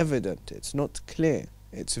not evident, it's not clear,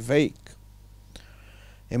 it's vague.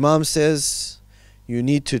 Imam says, you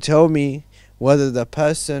need to tell me whether the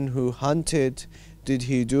person who hunted, did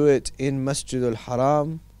he do it in Masjid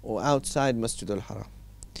al-Haram or outside Masjid al-Haram?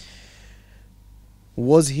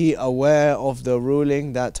 Was he aware of the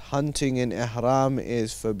ruling that hunting in ihram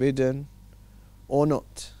is forbidden or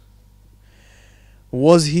not?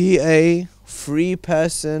 Was he a free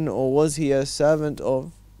person or was he a servant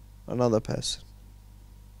of another person?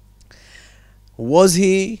 Was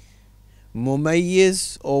he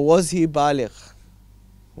mumayyiz or was he baligh?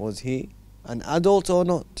 Was he an adult or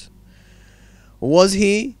not? Was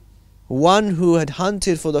he one who had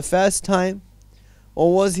hunted for the first time,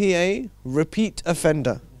 or was he a repeat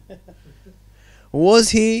offender? Was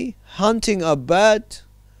he hunting a bird,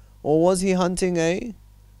 or was he hunting a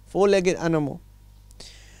four-legged animal?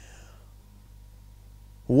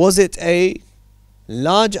 Was it a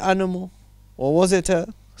large animal, or was it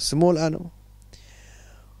a small animal?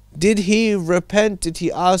 Did he repent? Did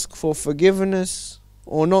he ask for forgiveness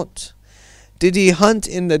or not? Did he hunt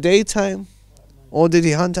in the daytime or did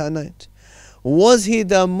he hunt at night? Was he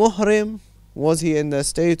the muhrim? Was he in the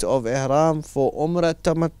state of ihram for umrah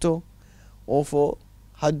tamattu or for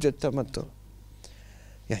hajj tamattu?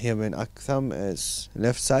 Yahya bin Aktham is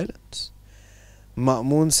left silent.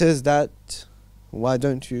 Ma'mun says that, why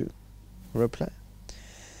don't you reply?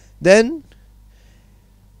 Then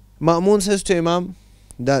Ma'mun says to Imam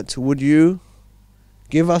that, would you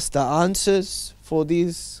give us the answers for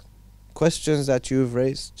these questions that you've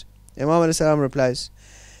raised? Imam ﷺ replies,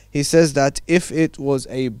 he says that if it was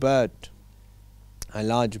a bird, a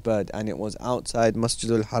large bird, and it was outside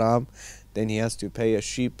Masjid al-Haram, then he has to pay a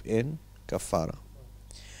sheep in kafara.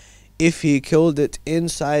 If he killed it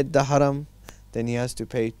inside the haram, then he has to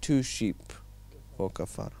pay 2 sheep for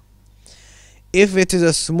kafara. If it is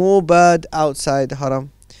a small bird outside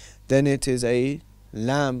haram, then it is a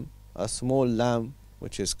lamb, a small lamb,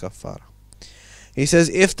 which is kafara. He says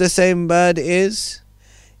if the same bird is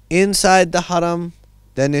inside the haram,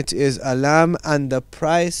 then it is a lamb and the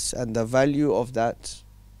price and the value of that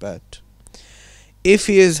bird. If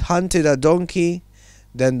he has hunted a donkey,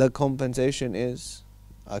 then the compensation is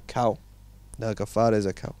a cow. The kafara is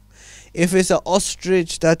a cow. If it's an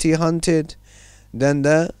ostrich that he hunted, then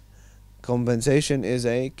the compensation is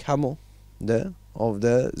a camel, of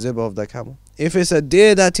the zib of the camel. If it's a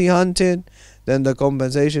deer that he hunted, then the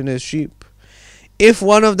compensation is sheep. If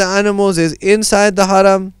one of the animals is inside the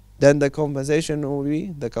haram, then the compensation will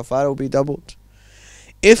be, the kafara will be doubled.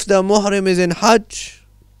 If the muhrim is in hajj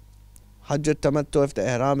al-tamattu, if the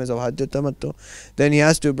ihram is of hajj al-tamattu, then he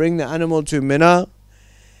has to bring the animal to Mina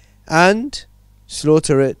and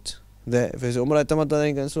slaughter it there. If it's umrah al-tamattu, then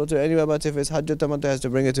he can slaughter it anywhere, but if it's hajj al-tamattu, he has to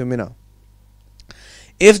bring it to Mina.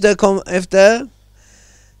 If the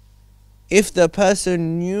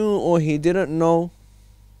person knew or he didn't know,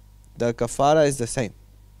 the kafara is the same.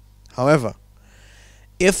 However,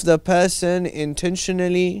 if the person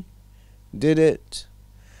intentionally did it,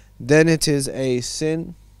 then it is a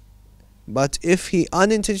sin. But if he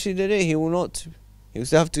unintentionally did it, he will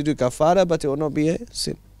still have to do kafara, but it will not be a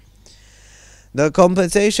sin. The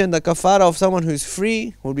compensation, the kafara of someone who's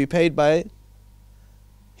free will be paid by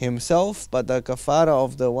himself, but the kafara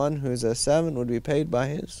of the one who is a servant would be paid by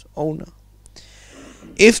his owner.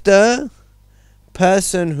 If the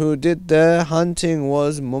person who did the hunting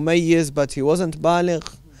was mumayyiz but he wasn't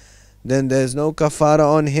baligh, then there's no kafara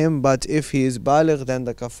on him, but if he is baligh, then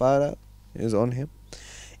the kafara is on him.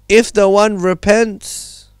 If the one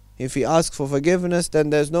repents, if he asks for forgiveness, then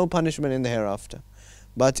there's no punishment in the hereafter.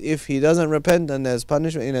 But if he doesn't repent, then there's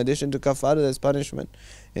punishment. In addition to kafara, there's punishment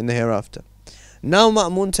in the hereafter. Now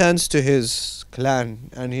Ma'mun turns to his clan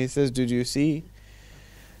and he says, did you see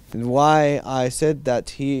why I said that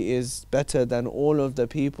he is better than all of the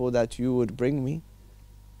people that you would bring me?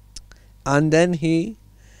 And then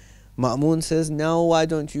Ma'mun says, now why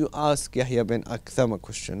don't you ask Yahya bin Aktham a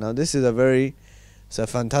question? Now this is it's a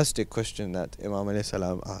fantastic question that Imam alayhi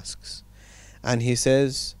salam asks. And he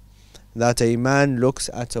says that a man looks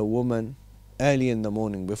at a woman early in the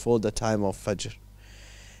morning before the time of Fajr,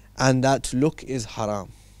 and that look is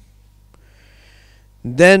haram.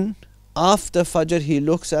 Then after Fajr he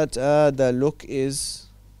looks at the look is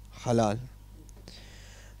halal.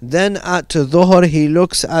 Then at Dhuhr he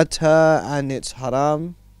looks at her and it's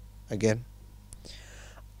haram again.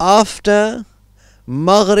 After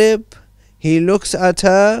Maghrib he looks at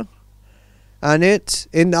her and it's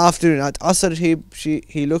in the afternoon. At Asr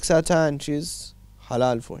he looks at her and she's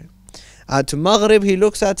halal for him. At Maghrib he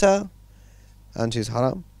looks at her and she's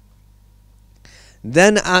haram.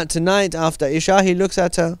 Then at night after Isha he looks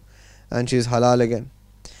at her and she's halal again.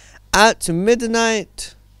 At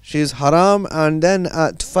midnight she's haram, and then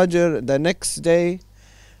at Fajr the next day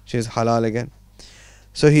she's halal again.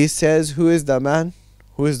 So he says, who is the man?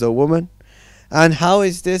 Who is the woman? And how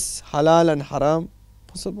is this halal and haram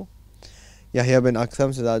possible? Yahya bin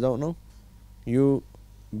Aktham says, I don't know. You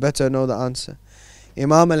better know the answer.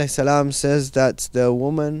 Imam alayhi salam says that the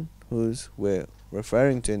woman who's we're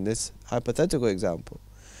referring to in this hypothetical example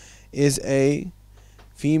is a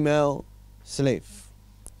female slave.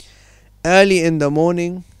 Early in the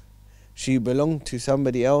morning she belonged to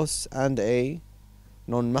somebody else and a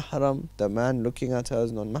non-mahram, the man looking at her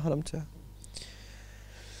is non-mahram to her.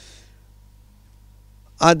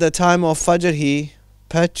 At the time of Fajr he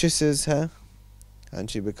purchases her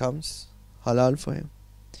and she becomes halal for him.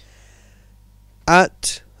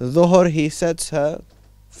 At Dhuhr he sets her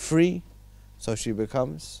free, so she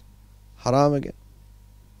becomes haram again.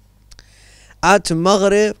 At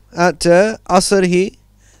Maghrib, at Asr he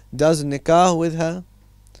does nikah with her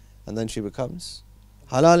and then she becomes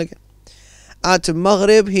halal again. At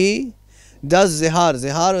Maghrib he does zihar.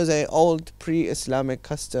 Zihar is an old pre-Islamic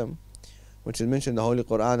custom which is mentioned in the Holy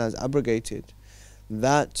Quran as abrogated,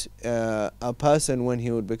 that a person when he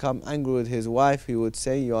would become angry with his wife he would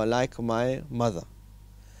say, you are like my mother,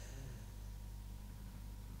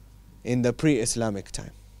 in the pre-Islamic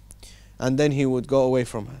time, and then he would go away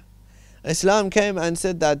from her. Islam came and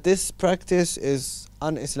said that this practice is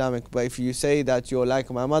un-Islamic, but if you say that you're like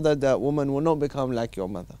my mother, that woman will not become like your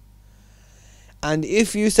mother. And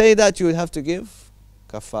if you say that, you would have to give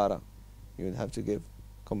kafara, you would have to give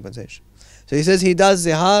compensation. So he says he does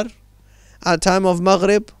zihar at time of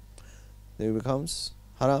Maghrib, then it becomes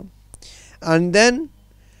haram, and then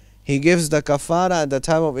he gives the kafara at the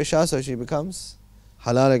time of Isha, so she becomes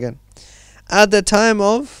halal again. At the time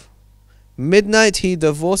of midnight he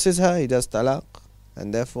divorces her, he does talaq,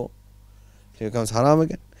 and therefore she becomes haram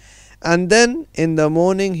again. And then in the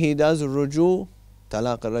morning he does ruju,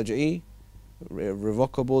 talaq al-raj'i,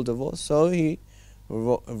 revocable divorce, so he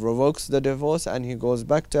revokes the divorce and he goes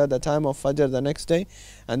back to the time of Fajr the next day,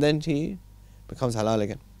 and then he becomes halal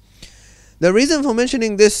again. The reason for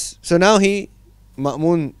mentioning this, so now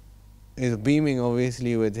Ma'mun is beaming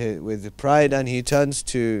obviously with pride, and he turns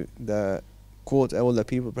to the court, all the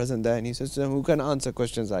people present there, and he says to them, who can answer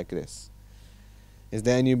questions like this? Is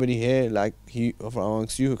there anybody here like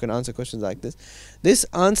amongst you who can answer questions like this? This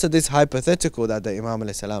hypothetical that the Imam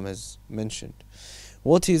alayhi salam has mentioned,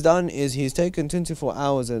 what he's done is he's taken 24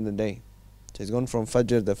 hours in the day. So he's gone from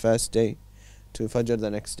Fajr the first day to Fajr the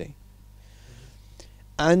next day,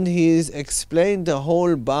 and he's explained the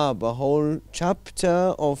whole bab, a whole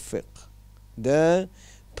chapter of fiqh, the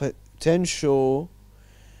potential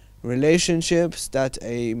relationships that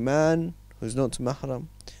a man who's not mahram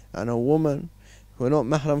and a woman who are not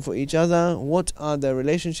mahram for each other, what are the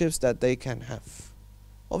relationships that they can have.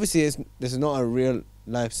 Obviously this is not a real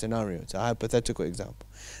life scenario, it's a hypothetical example,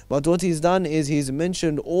 but what he's done is he's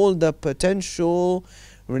mentioned all the potential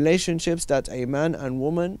relationships that a man and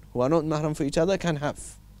woman who are not mahram for each other can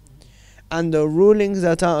have, and the rulings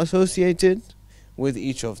that are associated with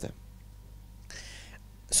each of them.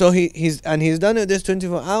 So he's done it this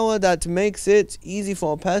 24 hour that makes it easy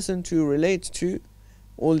for a person to relate to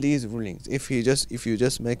all these rulings. If you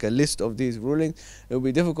just make a list of these rulings, it will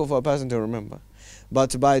be difficult for a person to remember.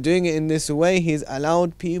 But by doing it in this way, he's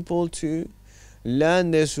allowed people to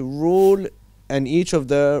learn this rule and each of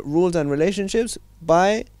the rules and relationships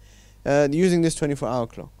by using this 24-hour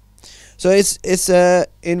clock. So it's an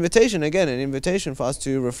invitation, again, an invitation for us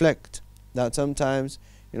to reflect that sometimes,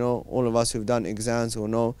 you know, all of us who've done exams will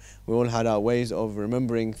know we all had our ways of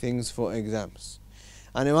remembering things for exams.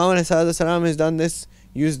 And Imam ﷺ has done this,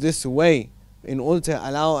 used this way in order to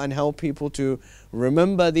allow and help people to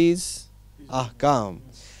remember these ahkam.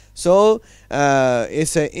 So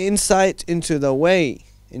it's an insight into the way,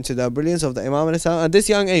 into the brilliance of the Imam ﷺ at this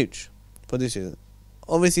young age, for this reason.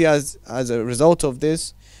 Obviously, as a result of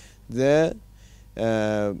this, the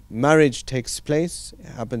marriage takes place. It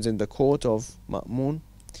happens in the court of Ma'mun.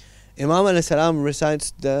 Imam ﷺ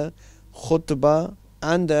recites the khutbah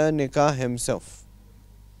and the nikah himself.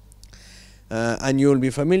 And you'll be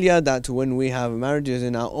familiar that when we have marriages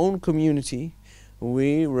in our own community,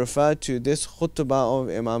 we refer to this khutbah of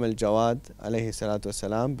Imam Al-Jawad alayhi salatu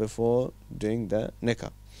wasalam before doing the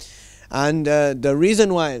nikah. And the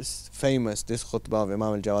reason why it's famous, this khutbah of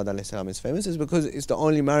Imam Al-Jawad alayhi salam is famous, is because it's the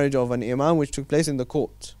only marriage of an imam which took place in the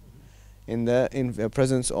court, in the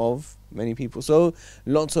presence of many people. So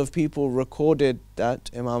lots of people recorded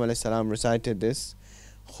that Imam alayhi salam recited this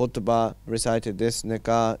khutbah, recited this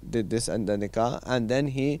nikah, did this and the nikah, and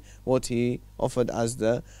then what he offered as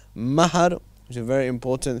the mahar, which is a very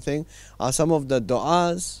important thing, are some of the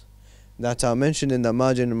du'as that are mentioned in the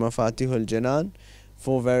Majin Mafatihul Jinan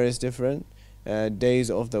for various different days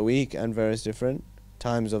of the week and various different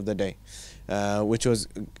times of the day, which was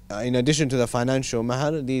in addition to the financial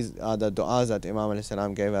mahar. These are the du'as that Imam alayhi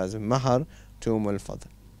salam gave as mahar to Al-Fadl.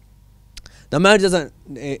 The marriage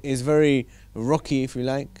is very rocky, if you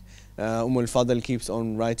like. Al-Fadl keeps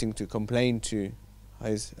on writing to complain to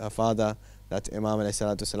his father that Imam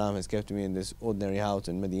alayhi salam has kept me in this ordinary house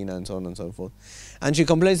in Medina and so on and so forth. And she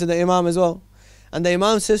complains to the Imam as well. And the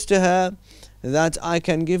Imam says to her that I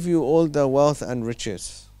can give you all the wealth and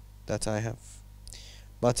riches that I have,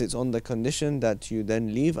 but it's on the condition that you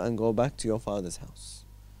then leave and go back to your father's house.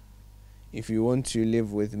 If you want to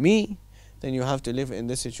live with me, then you have to live in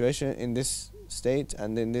this situation, in this state,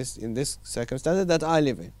 and in this circumstance that I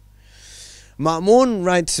live in. Ma'mun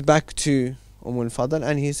writes back to Al-Fadl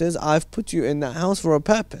and he says, I've put you in that house for a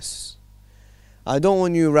purpose. I don't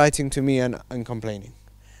want you writing to me and complaining.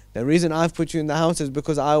 The reason I've put you in the house is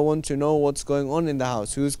because I want to know what's going on in the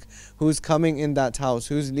house, who's coming in that house,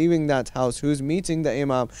 who's leaving that house, who's meeting the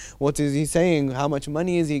Imam, what is he saying, how much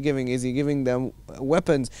money is he giving them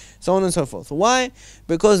weapons, so on and so forth. Why?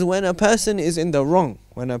 Because when a person is in the wrong,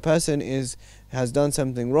 when a person has done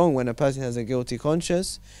something wrong, when a person has a guilty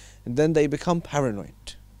conscience, then they become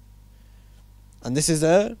paranoid. And this is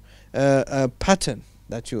a pattern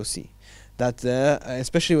that you'll see, that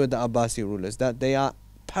especially with the Abbasi rulers, that they are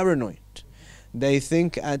paranoid. They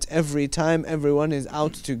think at every time everyone is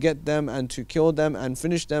out to get them and to kill them and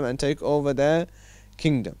finish them and take over their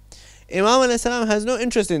kingdom. Imam alayhi salam has no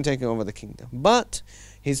interest in taking over the kingdom, but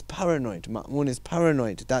he's paranoid. Ma'mun is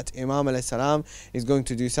paranoid that Imam alayhi salam is going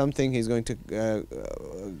to do something. He's going to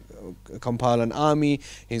compile an army.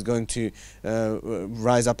 He's going to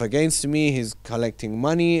rise up against me. He's collecting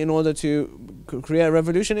money in order to create a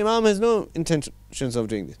revolution. Imam has no intentions of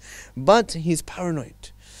doing this, but he's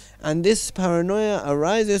paranoid. And this paranoia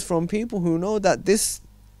arises from people who know that this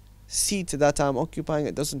seat that I'm occupying,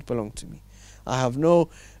 it doesn't belong to me. I have no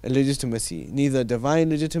legitimacy, neither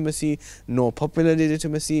divine legitimacy, nor popular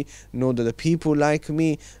legitimacy, nor do the people like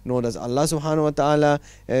me, nor does Allah subhanahu wa ta'ala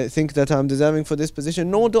think that I'm deserving for this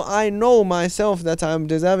position, nor do I know myself that I'm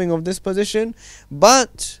deserving of this position,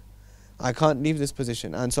 but I can't leave this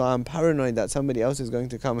position, and so I'm paranoid that somebody else is going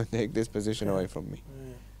to come and take this position away from me.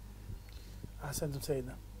 أحسنتم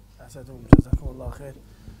سيدنا أحسنتم جزاكم الله خير.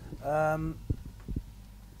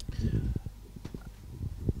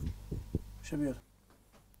 Shabir,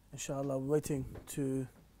 inshallah, we're waiting to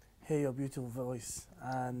hear your beautiful voice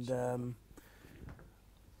and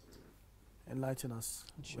enlighten us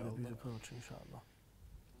with your beautiful poetry, inshallah.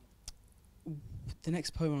 The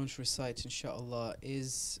next poem I want to recite, inshallah,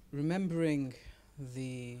 is remembering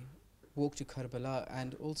the walk to Karbala,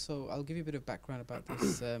 and also I'll give you a bit of background about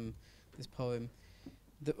this this poem.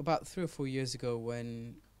 About 3 or 4 years ago,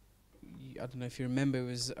 when I don't know if you remember, it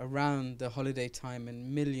was around the holiday time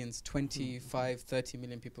and millions, 25, 30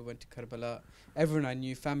 million people went to Karbala. Everyone I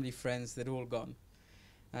knew, family, friends, they'd all gone.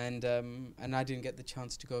 And I didn't get the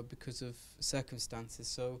chance to go because of circumstances.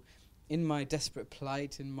 So in my desperate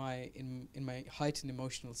plight, in my heightened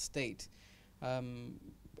emotional state,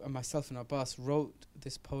 myself and Abbas wrote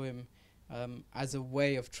this poem as a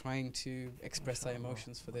way of trying to express our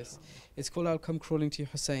emotions for this. It's called I'll Come Crawling to You,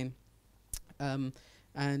 Hussein. And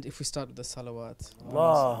if we start with the salawat.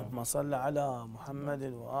 Allahumma salli ala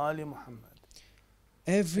Muhammadin wa ali Muhammad.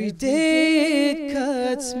 Every day it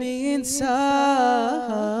cuts me inside.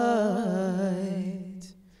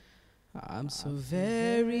 I'm so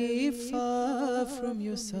very far from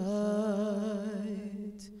your side.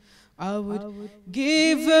 I would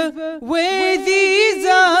give away these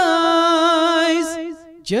eyes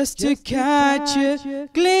just to catch a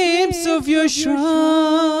glimpse of your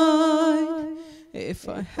shrine. If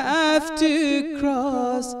I have to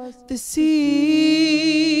cross the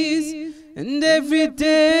seas and every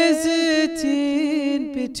desert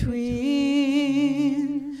in between,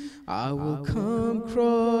 I will come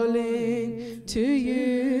crawling to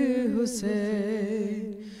you,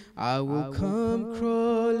 Hussein. I will come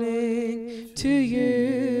crawling to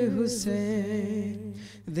you, Hussein.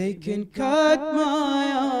 They can cut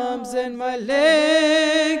my arms and my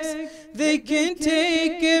legs, they can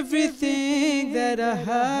take everything that I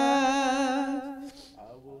have.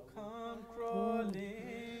 I will come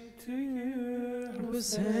crawling to you,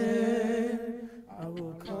 Hussein. I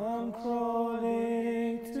will come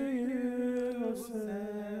crawling to you,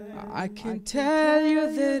 Hussein. I can tell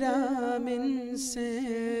you that I'm insane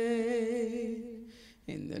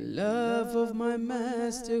in the love of my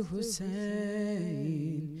master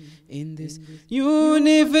Hussein. In this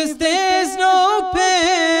universe there's no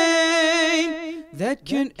pain that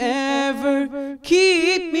can ever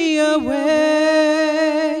keep me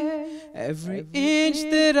away. Every inch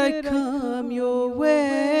that I come your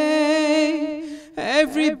way,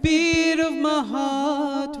 every beat of my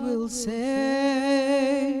heart will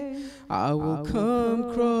say, I will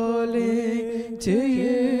come crawling to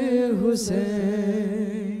you,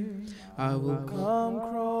 Hussein. I will come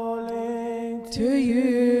crawling to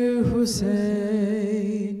you,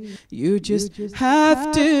 Hussein. You just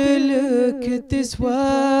have to look at this world.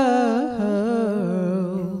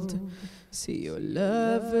 See your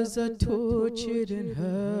lovers are tortured and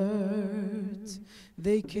hurt.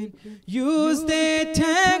 They can use their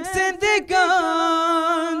tanks and their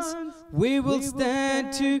guns. We will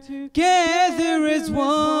stand together as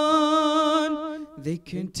one. They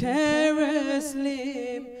can tear us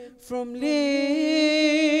limb from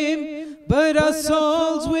limb, but our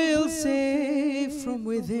souls will save from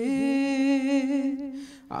within.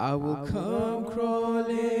 I will come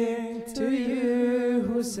crawling to you,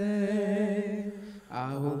 Hussein.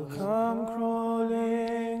 I will come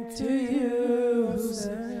crawling to you,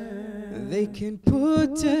 Hussein. They can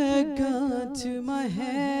put a gun to my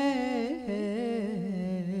head,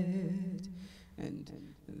 and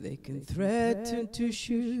they can threaten to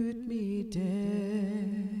shoot me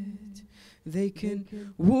dead. They can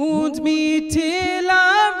wound me till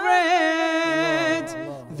I'm red.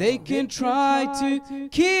 They can try to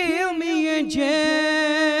kill me, and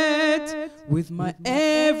yet with my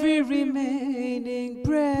every remaining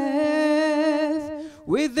breath,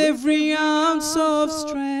 with every ounce of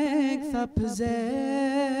strength I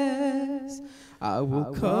possess, I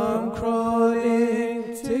will come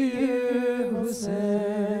crawling to you,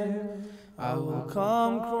 Hussein. I will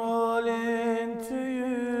come crawling to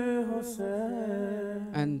you, Hussein.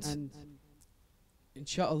 And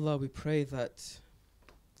inshallah we pray that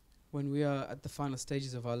when we are at the final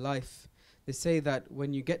stages of our life, they say that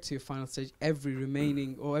when you get to your final stage, every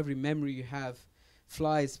remaining or every memory you have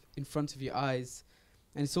flies in front of your eyes.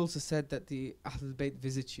 And it's also said that the Ahlul Bayt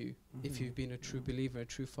visit you if you've been a true believer, a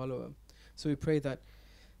true follower. So we pray that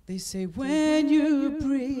they say, when you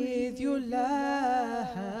breathe your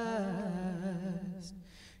last,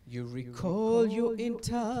 you recall your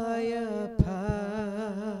entire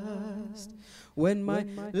past. When my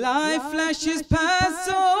life flashes past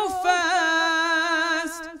so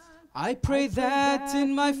fast, I pray that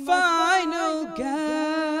in my final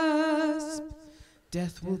gasp,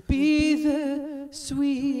 death will be the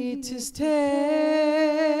sweetest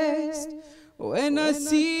taste. When I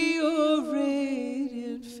see your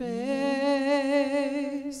radiant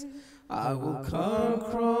face, I will come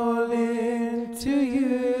crawling to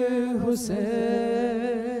you,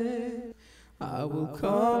 Hussein. I will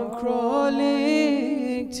come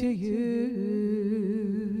crawling to you,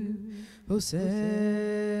 Hussein.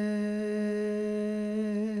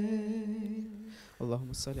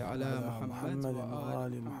 Allahumma salli ala Muhammad wa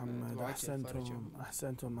ali Muhammad.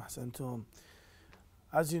 Ahsantum.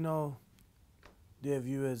 As you know, dear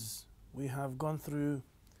viewers, we have gone through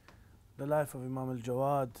the life of Imam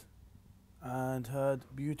Al-Jawad and heard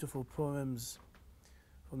beautiful poems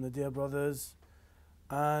from the dear brothers,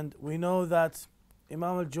 and we know that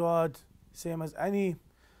Imam Al-Jawad, same as any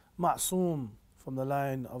ma'soom from the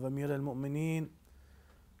line of Amir al-Mu'mineen,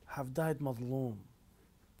 have died madloom.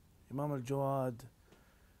 Imam Al-Jawad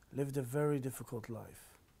lived a very difficult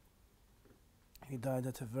life. He died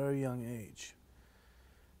at a very young age.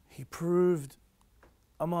 He proved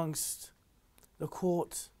amongst the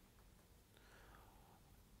court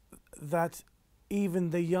that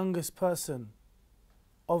even the youngest person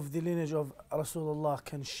of the lineage of Rasulullah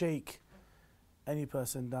can shake any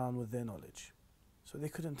person down with their knowledge. So they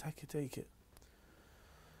couldn't take it.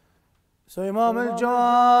 So Imam Al-Jawad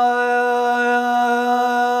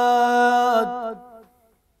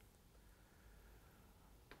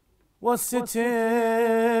was sitting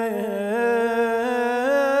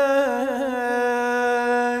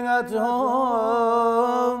at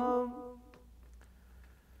home.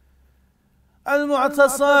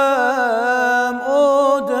 Al-Mu'tasam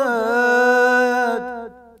ordered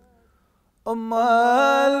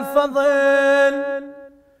Al-Fadl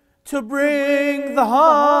to bring the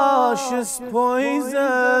harshest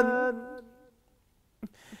poison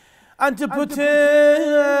and to put it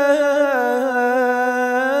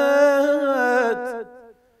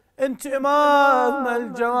into Imam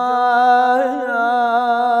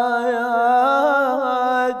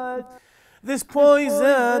Al-Jawad. This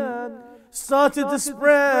poison started to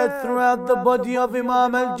spread throughout the body of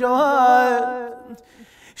Imam Al-Jawad.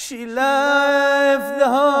 She left the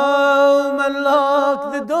home and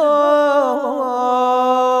locked the door.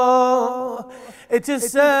 It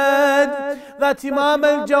is said that Imam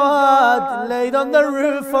Al-Jawad laid on the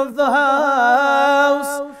roof of the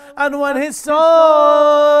house, and when his soul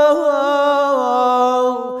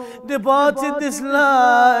departed this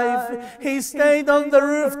life, he stayed on the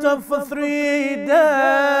rooftop for 3 days.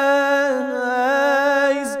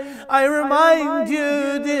 I remind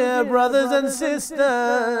you, dear brothers and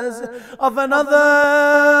sisters, of another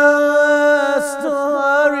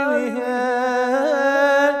story we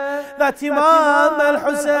hear, that Imam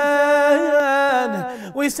Al-Hussein,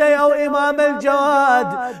 we say, oh Imam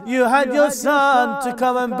Al-Jawad, you had your son to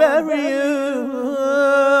come and bury you,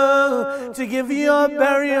 to give you a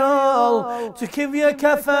burial, to give you a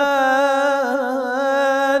kafan.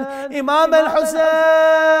 Imam Al-Hussein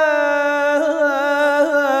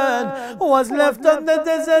was left on the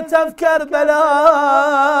desert of Karbala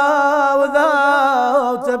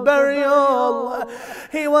without a burial.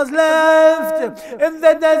 He was left in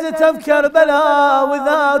the desert of Karbala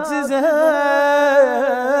without his head.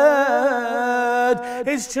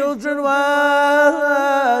 His children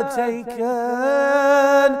were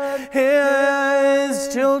taken. His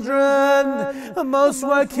children, most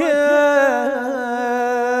were killed.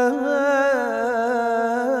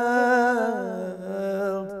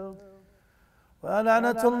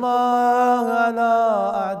 وَلَعْنَةُ اللَّهِ عَلَىٰ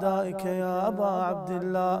أَعْدَائِكَ يَا أَبَا عَبْدِ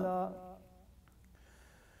اللَّهِ.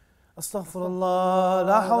 أستغفر الله،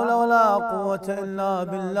 لا حول ولا قوة إلا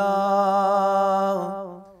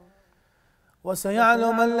بالله.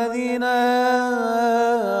 وسيعلم الذين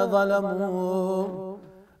ظلموا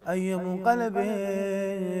أي منقلب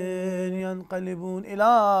ينقلبون.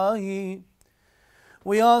 إلهي,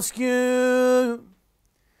 we ask you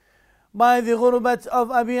by the غربة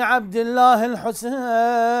of Abi Abdullah al-Hussein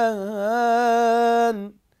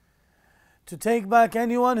to take back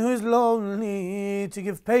anyone who is lonely, to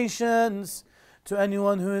give patience to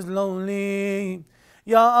anyone who is lonely.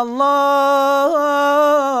 Ya Allah,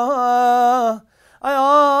 I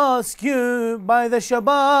ask you by the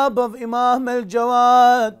shabab of Imam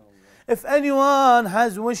Al-Jawad, if anyone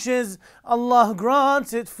has wishes, Allah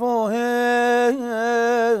grants it for him.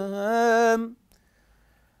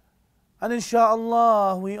 And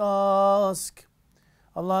inshaAllah we ask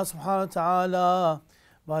Allah subhanahu wa ta'ala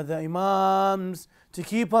by the Imams to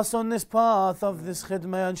keep us on this path of this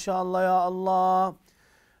khidmah, inshaAllah, Ya Allah.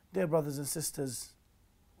 Dear brothers and sisters,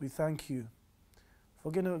 we thank you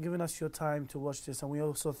for giving us your time to watch this, and we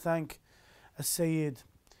also thank Sayyid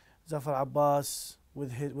Zafar Abbas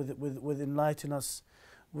with enlightening us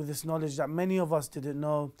with this knowledge that many of us didn't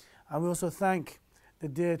know. And we also thank the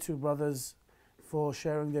dear two brothers for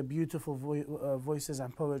sharing their beautiful voices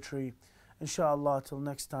and poetry. Inshallah, till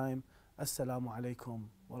next time, Assalamu alaikum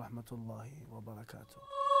wa rahmatullahi wa barakatuh.